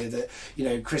time of the year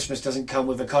that Christmas doesn't come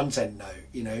with a content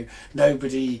note.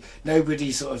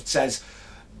 Nobody sort of says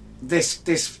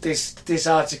this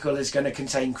article is going to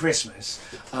contain Christmas,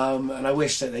 and I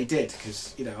wish that they did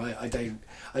because I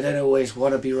don't always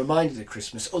want to be reminded of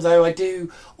Christmas. Although I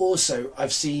do also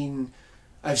I've seen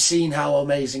how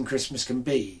amazing Christmas can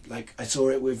be. Like I saw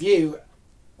it with you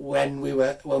when we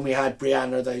had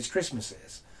Brianna those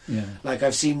Christmases. Yeah. Like,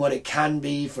 I've seen what it can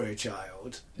be for a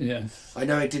child. Yes. I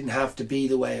know it didn't have to be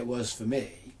the way it was for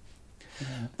me.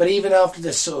 Yeah. But even after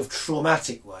the sort of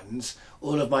traumatic ones,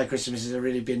 all of my Christmases have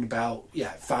really been about,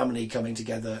 family coming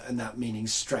together, and that meaning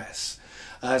stress.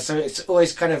 So it's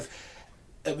always kind of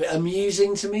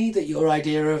amusing to me that your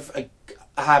idea of a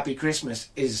happy Christmas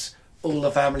is all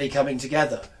the family coming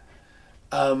together.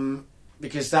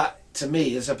 Because that, to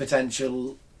me, is a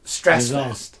potential stress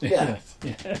fest. Yeah.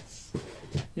 Yes.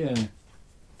 Yeah.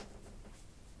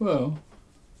 Well,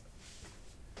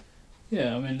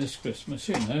 yeah, I mean, this Christmas,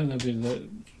 there'll be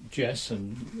Jess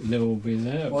and Lil will be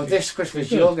there. Well, this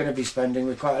Christmas you're going to be spending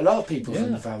with quite a lot of people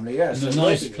from the family, yes. In a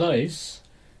nice place,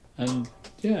 and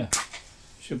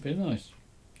should be nice.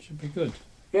 Should be good.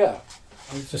 Yeah.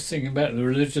 I was just thinking about the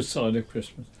religious side of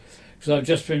Christmas, because I've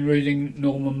just been reading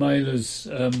Norman Mailer's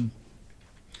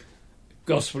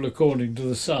Gospel According to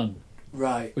the Sun,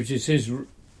 right? Which is his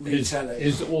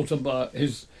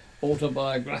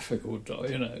autobiographical,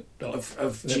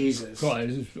 of Jesus.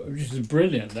 Christ, which is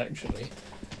brilliant, actually.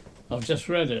 I've just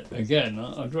read it again.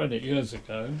 I'd read it years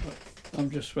ago, but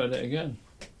I've just read it again.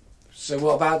 So,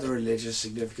 what about the religious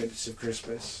significance of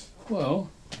Christmas? Well,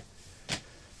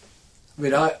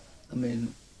 I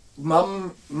mean,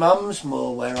 Mum's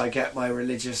more where I get my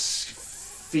religious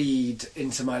feed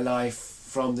into my life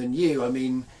from than you. I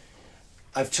mean,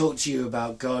 I've talked to you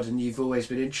about God, and you've always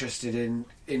been interested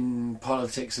in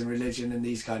politics and religion and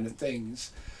these kind of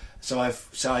things. So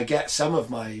I get some of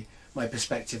my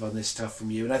perspective on this stuff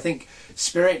from you, and I think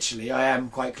spiritually I am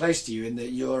quite close to you in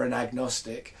that you're an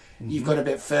agnostic. Mm-hmm. You've got a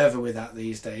bit further with that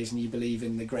these days, and you believe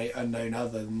in the great unknown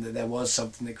other, and that there was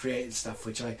something that created stuff,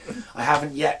 which I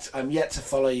haven't yet. I'm yet to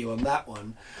follow you on that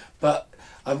one, but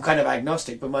I'm kind of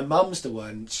agnostic. But my mum's the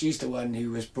one. She's the one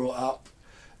who was brought up,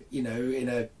 in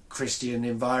a Christian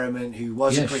environment, who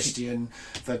was a Christian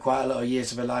for quite a lot of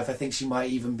years of her life. I think she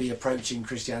might even be approaching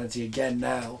Christianity again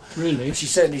now. Really? But she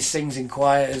certainly sings in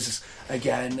choirs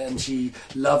again, and she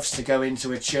loves to go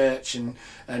into a church and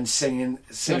sing.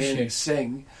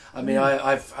 I mean,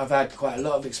 I've had quite a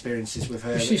lot of experiences with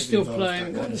her. Is she still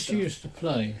playing? What does she used to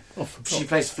play? She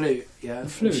plays flute, yeah.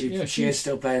 Flute, she is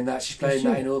still playing that. She's playing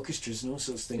that in orchestras and all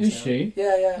sorts of things. Is she?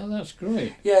 Yeah. Oh, that's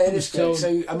great. Yeah, it is great.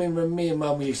 So, I mean, when me and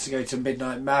Mum used to go to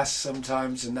midnight mass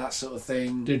sometimes and that sort of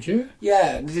thing. Did you?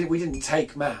 Yeah, we didn't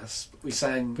take mass. We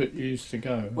sang. But you used to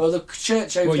go. Well, the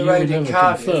church over the road in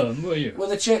Cardiff. Confirmed, were you? Well,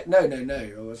 the church. No,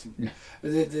 I wasn't. Yeah.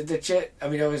 The church. I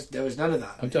mean, there was none of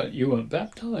that. You weren't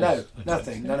baptised. No,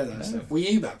 nothing. None of that stuff. Were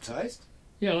you baptised?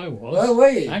 Yeah, I was. Oh, were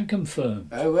you? And confirmed.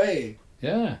 Oh, were you?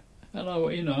 Yeah, and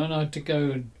I had to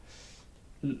go.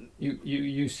 You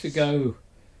used to go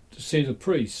to see the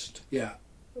priest. Yeah.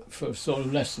 For sort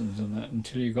of lessons and that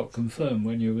until you got confirmed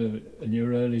when you were in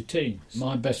your early teens.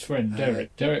 My best friend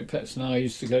Derek Petts and I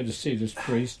used to go to see this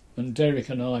priest, and Derek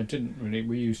and I didn't really.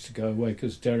 We used to go away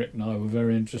because Derek and I were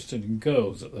very interested in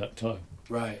girls at that time.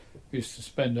 Right. We used to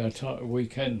spend our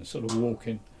weekends sort of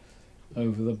walking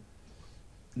over the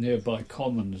nearby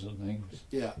commons and things.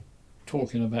 Yeah.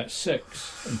 Talking about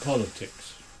sex and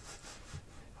politics.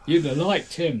 You'd have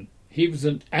liked him. He was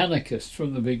an anarchist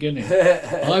from the beginning.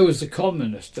 I was a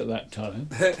communist at that time.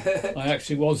 I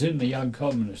actually was in the Young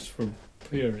Communists for a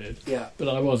period. Yeah. But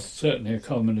I was certainly a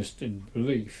communist in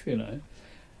belief,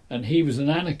 And he was an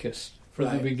anarchist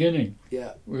from the beginning.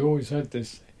 Yeah. We always had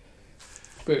this.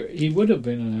 But he would have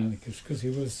been an anarchist because he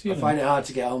was, I find it hard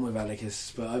to get on with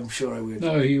anarchists, but I'm sure I would.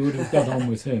 No, he would have got on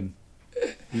with him.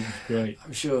 He was great.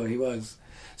 I'm sure he was.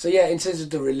 So yeah, in terms of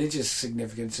the religious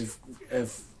significance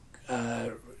of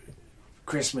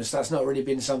Christmas, that's not really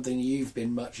been something you've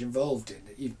been much involved in.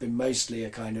 You've been mostly a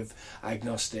kind of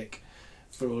agnostic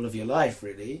for all of your life,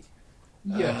 really.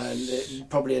 Yes.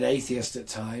 Probably an atheist at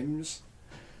times.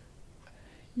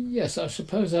 Yes, I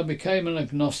suppose I became an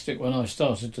agnostic when I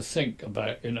started to think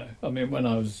about, I mean, when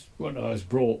I was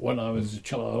a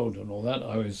child and all that,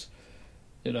 I was,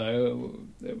 it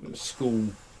was school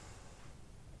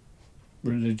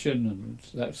religion and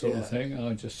that sort of thing.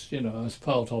 I just, I was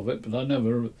part of it, but I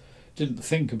never didn't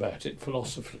think about it.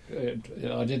 Philosophy,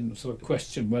 I didn't sort of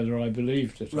question whether I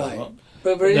believed it or not.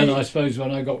 But then I suppose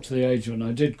when I got to the age when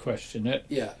I did question it,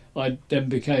 I then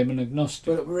became an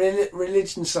agnostic. But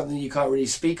religion's something you can't really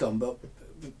speak on. But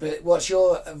what's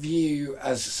your view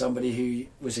as somebody who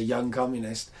was a young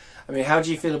communist? I mean, how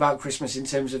do you feel about Christmas in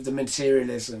terms of the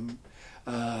materialism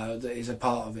that is a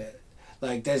part of it?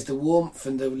 Like, there's the warmth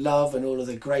and the love and all of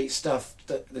the great stuff,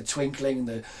 the twinkling,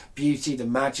 the beauty, the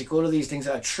magic, all of these things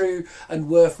that are true and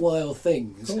worthwhile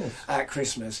things at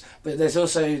Christmas. But there's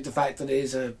also the fact that it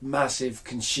is a massive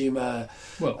consumer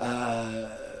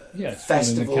yes,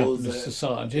 festival. In a capitalist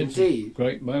society, indeed. It's a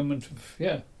great moment of,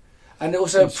 and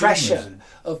also consumerism.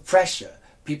 pressure.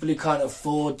 People who can't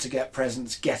afford to get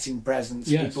presents, getting presents.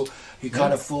 Yes. People who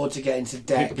can't afford to get into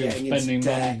debt, People getting spending into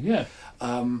debt. money, yeah.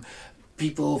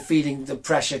 People feeling the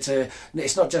pressure to.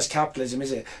 It's not just capitalism,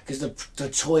 is it? Because the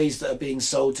toys that are being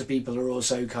sold to people are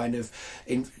also kind of,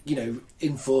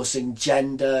 enforcing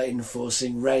gender,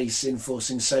 enforcing race,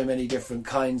 enforcing so many different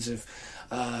kinds of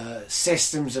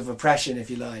systems of oppression, if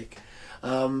you like.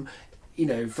 From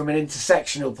an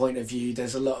intersectional point of view,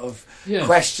 there's a lot of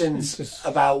questions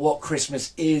about what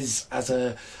Christmas is as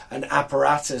an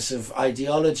apparatus of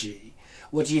ideology.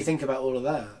 What do you think about all of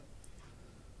that?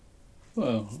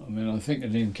 Well, I mean, I think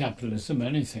that in capitalism,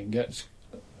 anything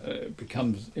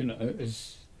becomes,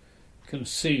 is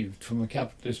conceived from a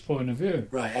capitalist point of view.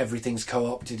 Right, everything's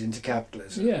co-opted into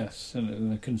capitalism. Yes,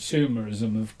 and the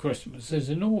consumerism of Christmas is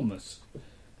enormous.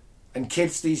 And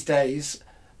kids these days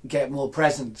get more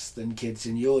presents than kids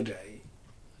in your day.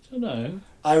 I don't know.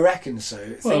 I reckon so.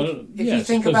 If you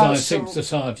think because about I think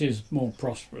society is more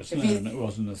prosperous now than it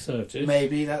was in the 30s.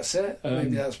 Maybe that's it.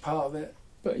 Maybe that's part of it.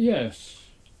 But yes.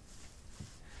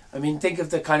 I mean, think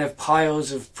of the kind of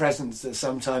piles of presents that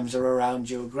sometimes are around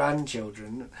your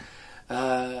grandchildren.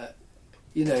 Not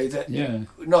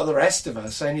the rest of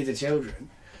us, only the children.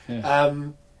 Yeah.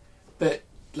 But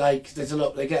they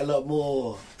get a lot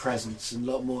more presents and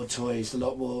a lot more toys, a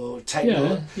lot more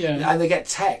technology. Yeah. And they get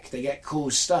tech, they get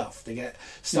cool stuff, they get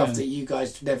stuff that you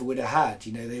guys never would have had.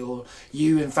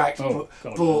 You in fact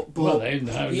bought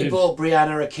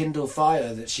Brianna a Kindle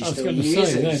Fire that she still uses. I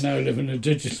was going to say, they now live in a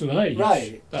digital age.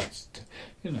 Right. That's,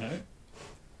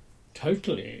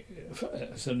 totally,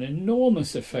 it's an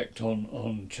enormous effect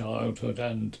on childhood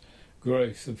and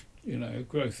growth of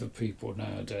people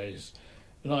nowadays.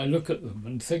 And I look at them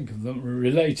and think of them and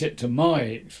relate it to my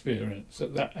experience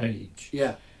at that age.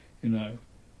 Yeah. I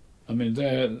mean,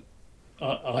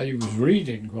 I was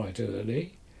reading quite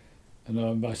early,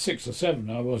 and by 6 or 7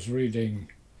 I was reading.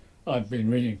 I'd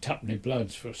been reading Tuppenny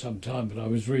Bloods for some time, but I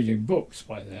was reading books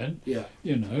by then. Yeah.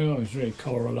 I was reading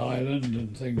Coral Island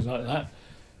and things like that.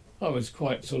 I was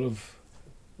quite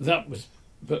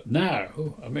but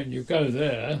now, I mean, you go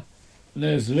there, and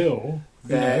there's Lil.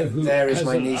 There is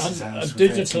my niece's house. A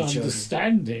digital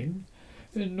understanding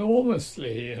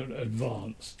enormously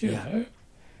advanced, you know.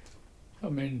 I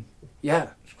mean,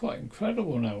 it's quite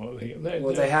incredible now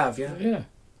what they have, yeah. Yeah.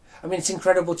 I mean, it's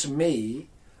incredible to me,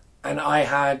 and I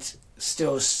had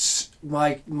still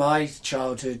my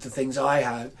childhood. The things I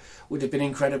had would have been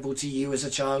incredible to you as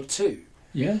a child too.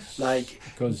 Yes,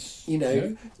 because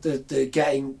the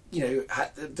getting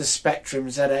the Spectrum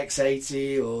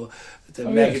ZX80 or the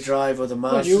Mega Drive or the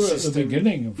Master you were System. At the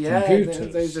beginning of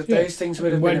computers. Those things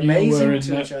would have been amazing when you were in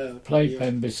to that a child.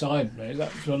 playpen beside me,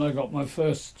 that's when I got my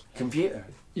first computer.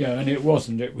 Yeah, and it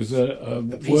wasn't. It was a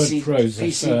PC, word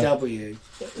processor. PCW.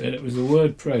 And it was a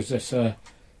word processor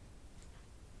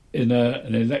in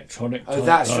an electronic typewriter. Oh,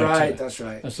 that's right, that's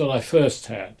right. That's what I first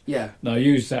had. Yeah. And I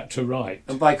used that to write.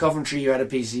 And by Coventry you had a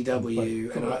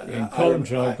PCW. In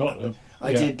Coventry I got them.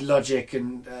 I did Logic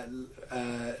and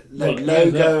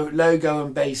Logo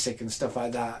and Basic and stuff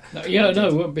like that.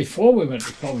 Before we went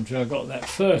to Coventry I got that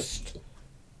first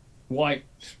white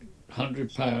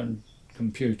 £100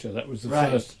 computer. That was the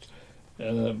first...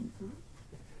 that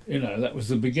was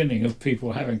the beginning of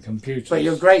people having computers. But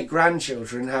your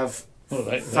great-grandchildren have... phones.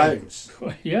 They have phones,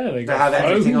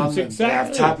 everything on them. Exactly. They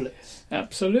have tablets.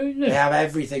 Absolutely. They have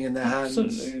everything in their hands.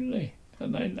 Absolutely.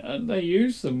 And they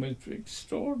use them with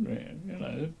extraordinary,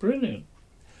 they're brilliant.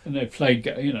 And they play,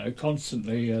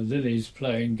 constantly, Lily's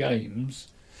playing games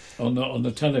on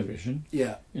the television.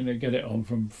 Yeah. Get it on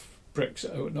from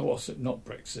Brexit. Oh, no, not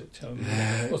Brexit.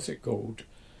 What's it called?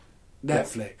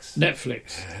 Netflix.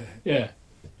 Netflix. Yeah.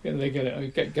 They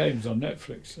get games on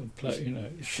Netflix and play,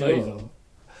 play them.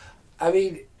 I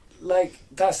mean,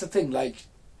 that's the thing.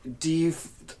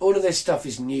 All of this stuff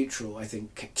is neutral. I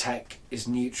think tech is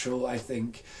neutral. I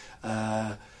think,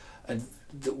 and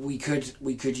that we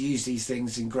could use these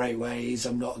things in great ways.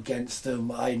 I'm not against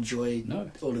them. I enjoy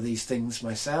all of these things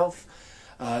myself.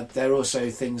 They're also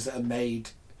things that are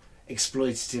made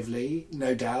exploitatively,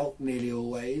 no doubt, nearly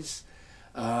always,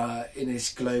 in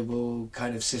this global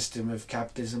kind of system of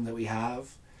capitalism that we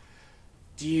have.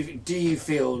 Do you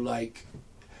feel like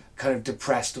kind of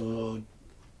depressed or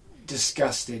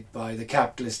disgusted by the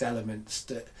capitalist elements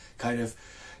that kind of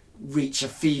reach a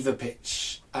fever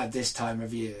pitch at this time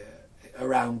of year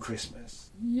around Christmas?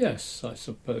 Yes, I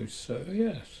suppose so,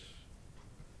 yes.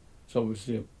 It's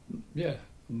obviously,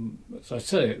 as I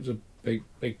say, it's a big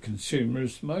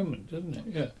consumerist moment, isn't it?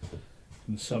 Yeah.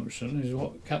 Consumption is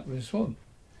what capitalists want.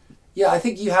 Yeah, I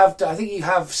think you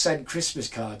have sent Christmas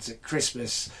cards at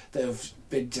Christmas that have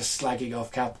been just slagging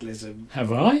off capitalism.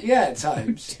 Have I? Yeah, at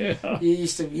times. Yeah. I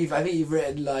think you've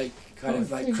written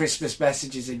Christmas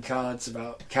messages in cards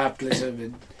about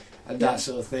capitalism and that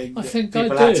sort of thing. I think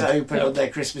people I had did. to open on their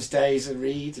Christmas days and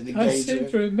read and engage I seem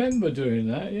with. to remember doing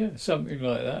that, yeah, something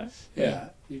like that. Yeah,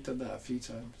 you've done that a few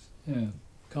times. Yeah,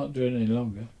 can't do it any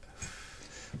longer.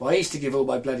 Well, I used to give all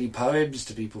my bloody poems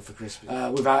to people for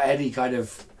Christmas without any kind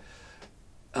of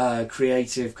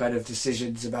creative kind of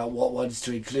decisions about what ones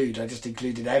to include. I just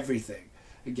included everything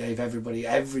and gave everybody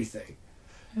everything.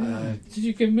 Yeah. Did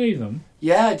you give me them?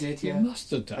 Yeah, I did. Yeah, You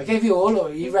must have done. I gave you all.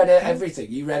 Or you read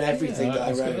everything. You read everything that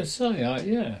I wrote. I was going to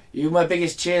say, yeah. You were my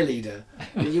biggest cheerleader.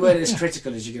 You weren't as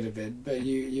critical as you could have been, but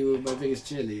you were my biggest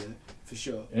cheerleader for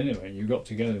sure. Anyway, you got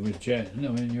together with Jen. I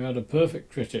mean, you had a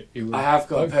perfect critic. I have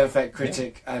got a perfect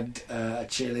critic and a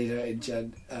cheerleader in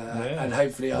Jen, and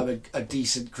hopefully I'm a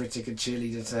decent critic and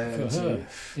cheerleader to her. For her.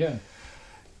 Yeah.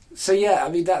 So yeah, I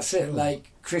mean that's it. Sure.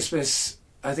 Like Christmas,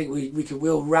 I think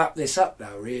we'll wrap this up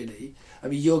now. Really, I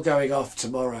mean you're going off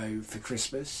tomorrow for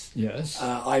Christmas. Yes.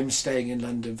 I'm staying in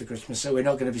London for Christmas, so we're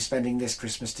not going to be spending this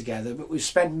Christmas together. But we've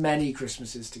spent many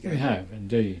Christmases together. We have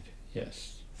indeed.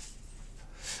 Yes.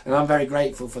 And I'm very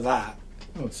grateful for that.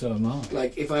 Oh, so am I.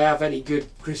 Like if I have any good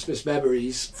Christmas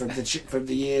memories from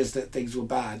the years that things were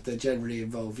bad, they generally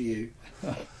involve you.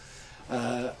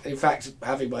 In fact,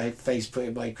 having my face put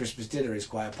in my Christmas dinner is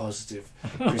quite a positive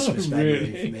Christmas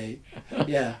memory for me.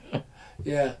 Yeah,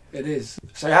 it is.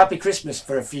 So happy Christmas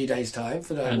for a few days' time.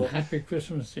 And happy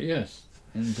Christmas, yes,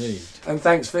 indeed. And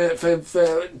thanks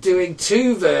for doing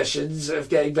two versions of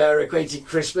Getting Better Acquainted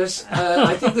Christmas.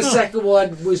 I think the second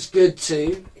one was good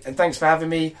too. And thanks for having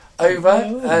me over.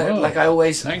 Like I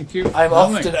always, thank you. I'm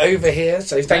often over here,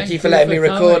 so thank you for letting me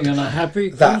record and a happy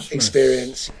that Christmas.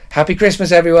 experience. Happy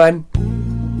Christmas, everyone.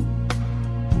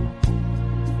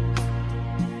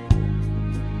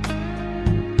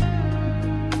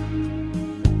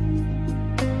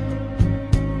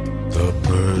 The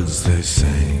birds they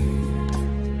sing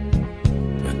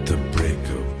at the break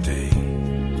of day.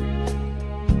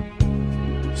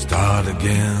 Start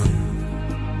again,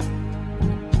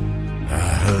 I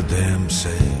heard them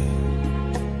say.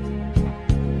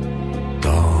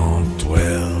 Don't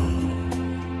dwell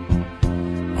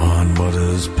on what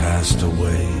has passed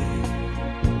away,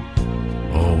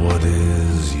 or what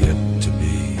is yet to be.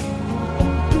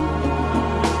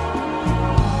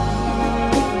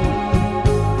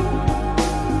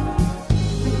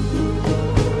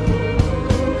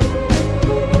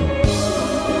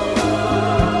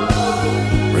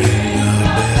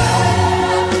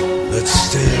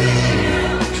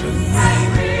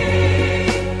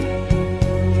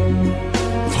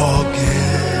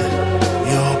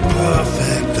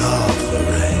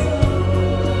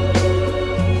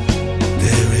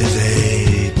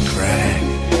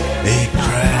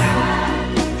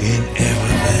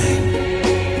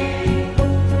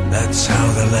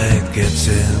 Gets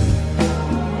in.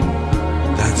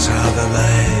 That's how the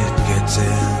light gets in.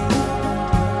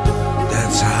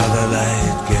 That's how the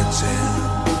light gets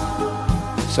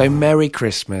in. So Merry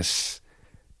Christmas.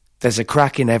 There's a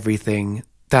crack in everything.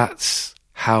 That's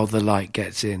how the light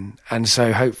gets in. And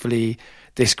so hopefully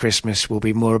this Christmas will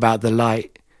be more about the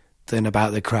light than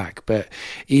about the crack. But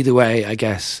either way, I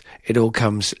guess it all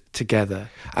comes together.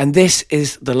 And this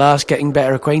is the last Getting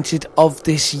Better Acquainted of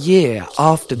this year.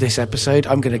 After this episode,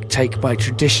 I'm going to take my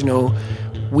traditional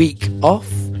week off.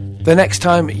 The next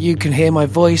time you can hear my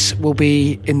voice will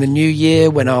be in the new year,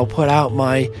 when I'll put out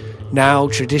my now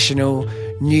traditional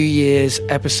New Year's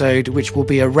episode, which will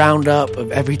be a roundup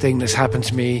of everything that's happened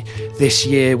to me this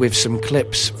year, with some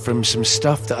clips from some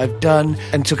stuff that I've done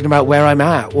and talking about where I'm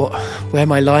at, where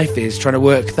my life is, trying to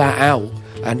work that out,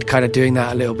 and kind of doing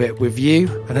that a little bit with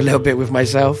you and a little bit with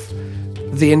myself.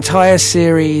 The entire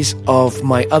series of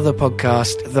my other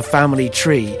podcast, The Family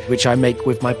Tree, which I make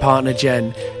with my partner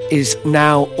Jen, is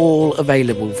now all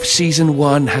available. Season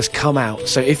 1 has come out.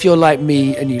 So if you're like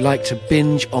me and you like to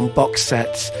binge on box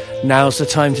sets, now's the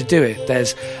time to do it.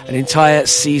 There's an entire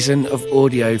season of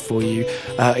audio for you.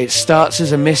 It starts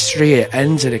as a mystery. It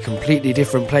ends at a completely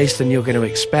different place than you're going to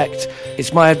expect.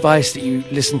 It's my advice that you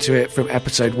listen to it from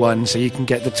episode 1 so you can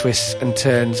get the twists and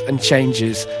turns and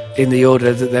changes in the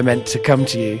order that they're meant to come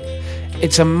to you.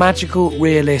 It's a magical,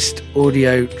 realist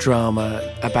audio drama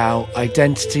about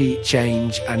identity,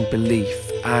 change and belief.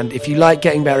 And if you like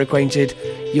Getting Better Acquainted,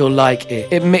 you'll like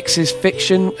it. It mixes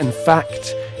fiction and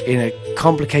fact in a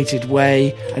complicated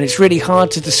way, and it's really hard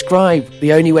to describe.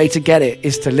 The only way to get it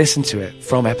is to listen to it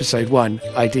from episode 1,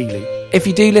 ideally. If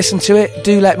you do listen to it,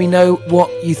 do let me know what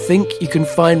you think. You can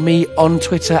find me on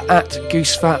Twitter at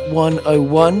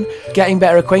GooseFat101. Getting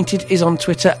Better Acquainted is on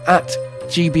Twitter at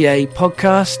GBA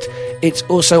Podcast. It's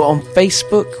also on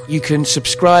Facebook. You can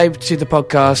subscribe to the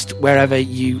podcast wherever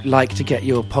you like to get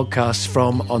your podcasts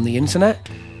from on the internet.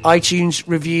 iTunes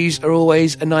reviews are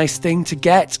always a nice thing to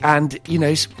get, and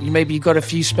maybe you've got a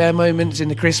few spare moments in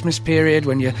the Christmas period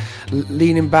when you're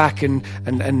leaning back and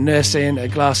nursing a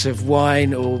glass of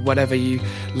wine or whatever you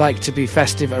like to be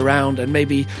festive around, and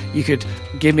maybe you could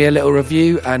give me a little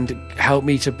review and help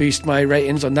me to boost my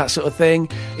ratings on that sort of thing.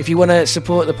 If you want to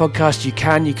support the podcast, you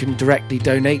can directly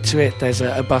donate to it. There's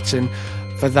a button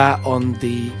for that on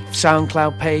the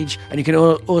SoundCloud page, and you can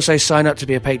also sign up to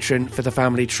be a patron for the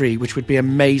Family Tree, which would be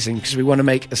amazing because we want to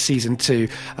make a season 2,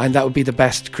 and that would be the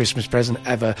best Christmas present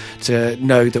ever, to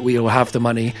know that we all have the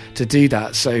money to do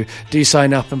that. So do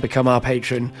sign up and become our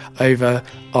patron over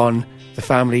on the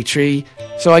Family Tree.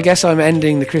 So I guess I'm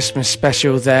ending the Christmas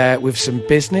special there with some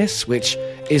business, which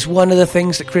is one of the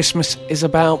things that Christmas is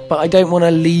about, but I don't want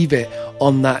to leave it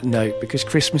on that note, because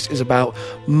Christmas is about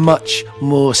much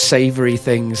more savoury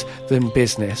things than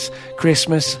business.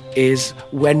 Christmas is,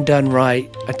 when done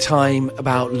right, a time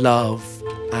about love,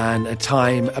 and a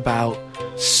time about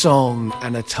song,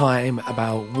 and a time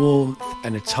about warmth,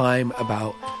 and a time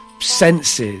about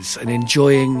senses and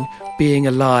enjoying being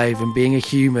alive and being a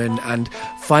human, and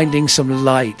finding some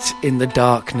light in the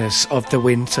darkness of the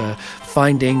winter,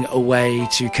 finding a way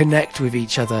to connect with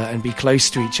each other and be close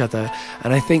to each other.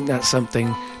 And I think that's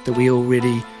something that we all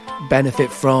really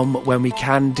benefit from when we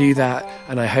can do that,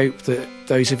 and I hope that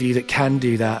those of you that can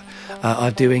do that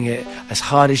are doing it as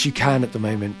hard as you can at the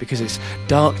moment, because it's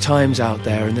dark times out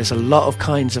there, and there's a lot of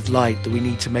kinds of light that we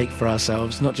need to make for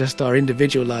ourselves, not just our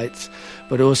individual lights,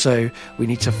 but also we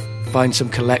need to find some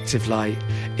collective light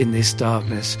in this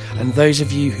darkness. And those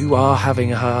of you who are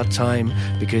having a hard time,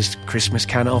 because Christmas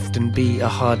can often be a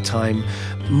hard time,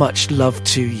 much love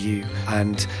to you,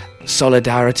 and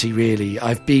solidarity, really.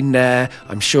 I've been there,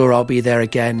 I'm sure I'll be there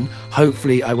again.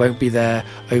 Hopefully I won't be there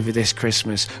over this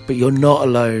Christmas, but you're not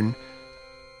alone.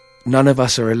 None of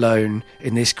us are alone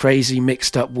in this crazy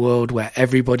mixed up world where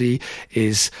everybody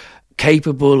is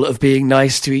capable of being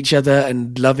nice to each other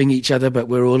and loving each other, but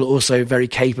we're all also very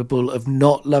capable of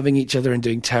not loving each other and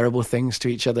doing terrible things to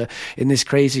each other. In this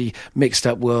crazy mixed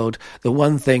up world, the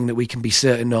one thing that we can be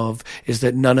certain of is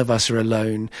that none of us are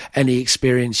alone. Any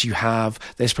experience you have,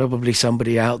 there's probably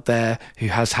somebody out there who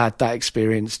has had that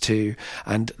experience too.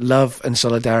 And love and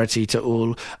solidarity to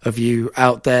all of you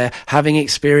out there having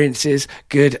experiences,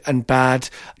 good and bad,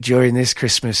 during this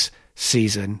Christmas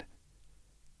season.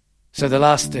 So the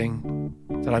last thing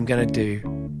that I'm going to do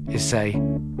is say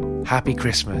Happy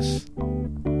Christmas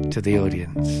to the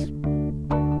audience.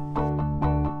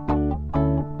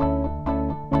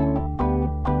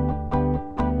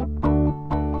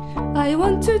 I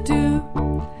want to do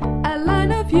a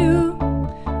line of you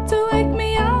to wake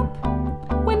me up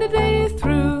when the day is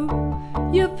through.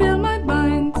 You fill my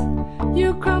mind,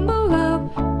 you crumble up,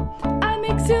 I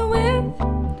mix you with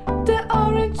the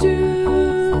orange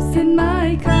juice in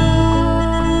my cup.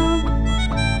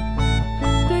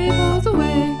 Day falls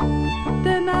away,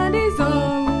 the night is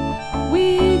on,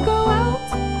 we go out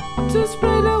to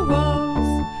spread our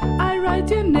walls. I write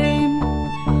your name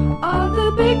on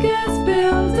the biggest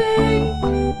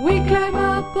building, we climb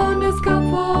up on the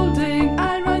scaffolding.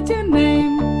 I write your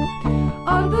name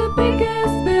on the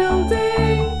biggest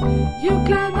building, you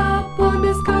climb up on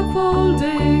the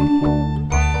scaffolding.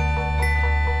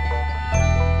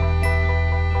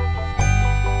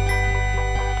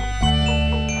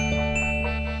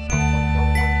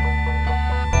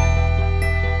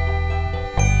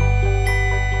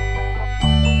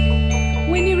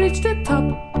 When you reach the top,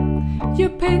 you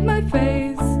paint my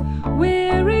face,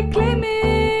 we're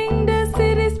reclaiming the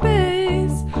city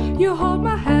space. You hold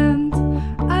my hand,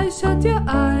 I shut your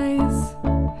eyes.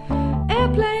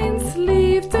 Airplanes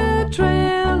leave the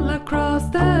trail across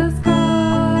the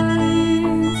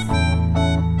skies.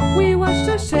 We watch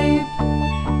the shape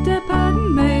the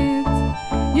pattern made.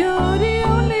 You're the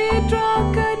only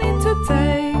drug I need to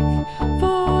take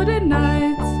for the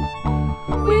night.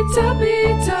 We chop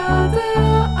each other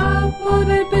up for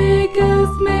the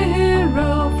biggest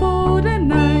mirror for the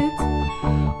night.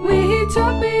 We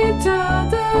chop each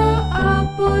other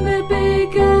up for the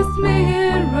biggest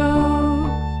mirror.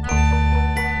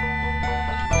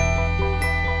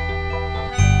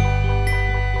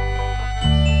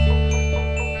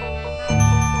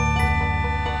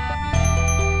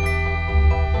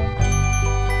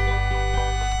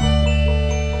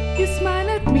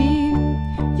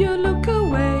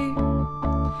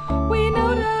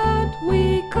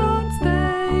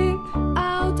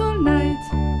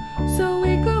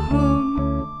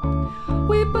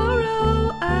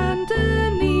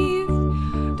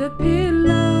 The pig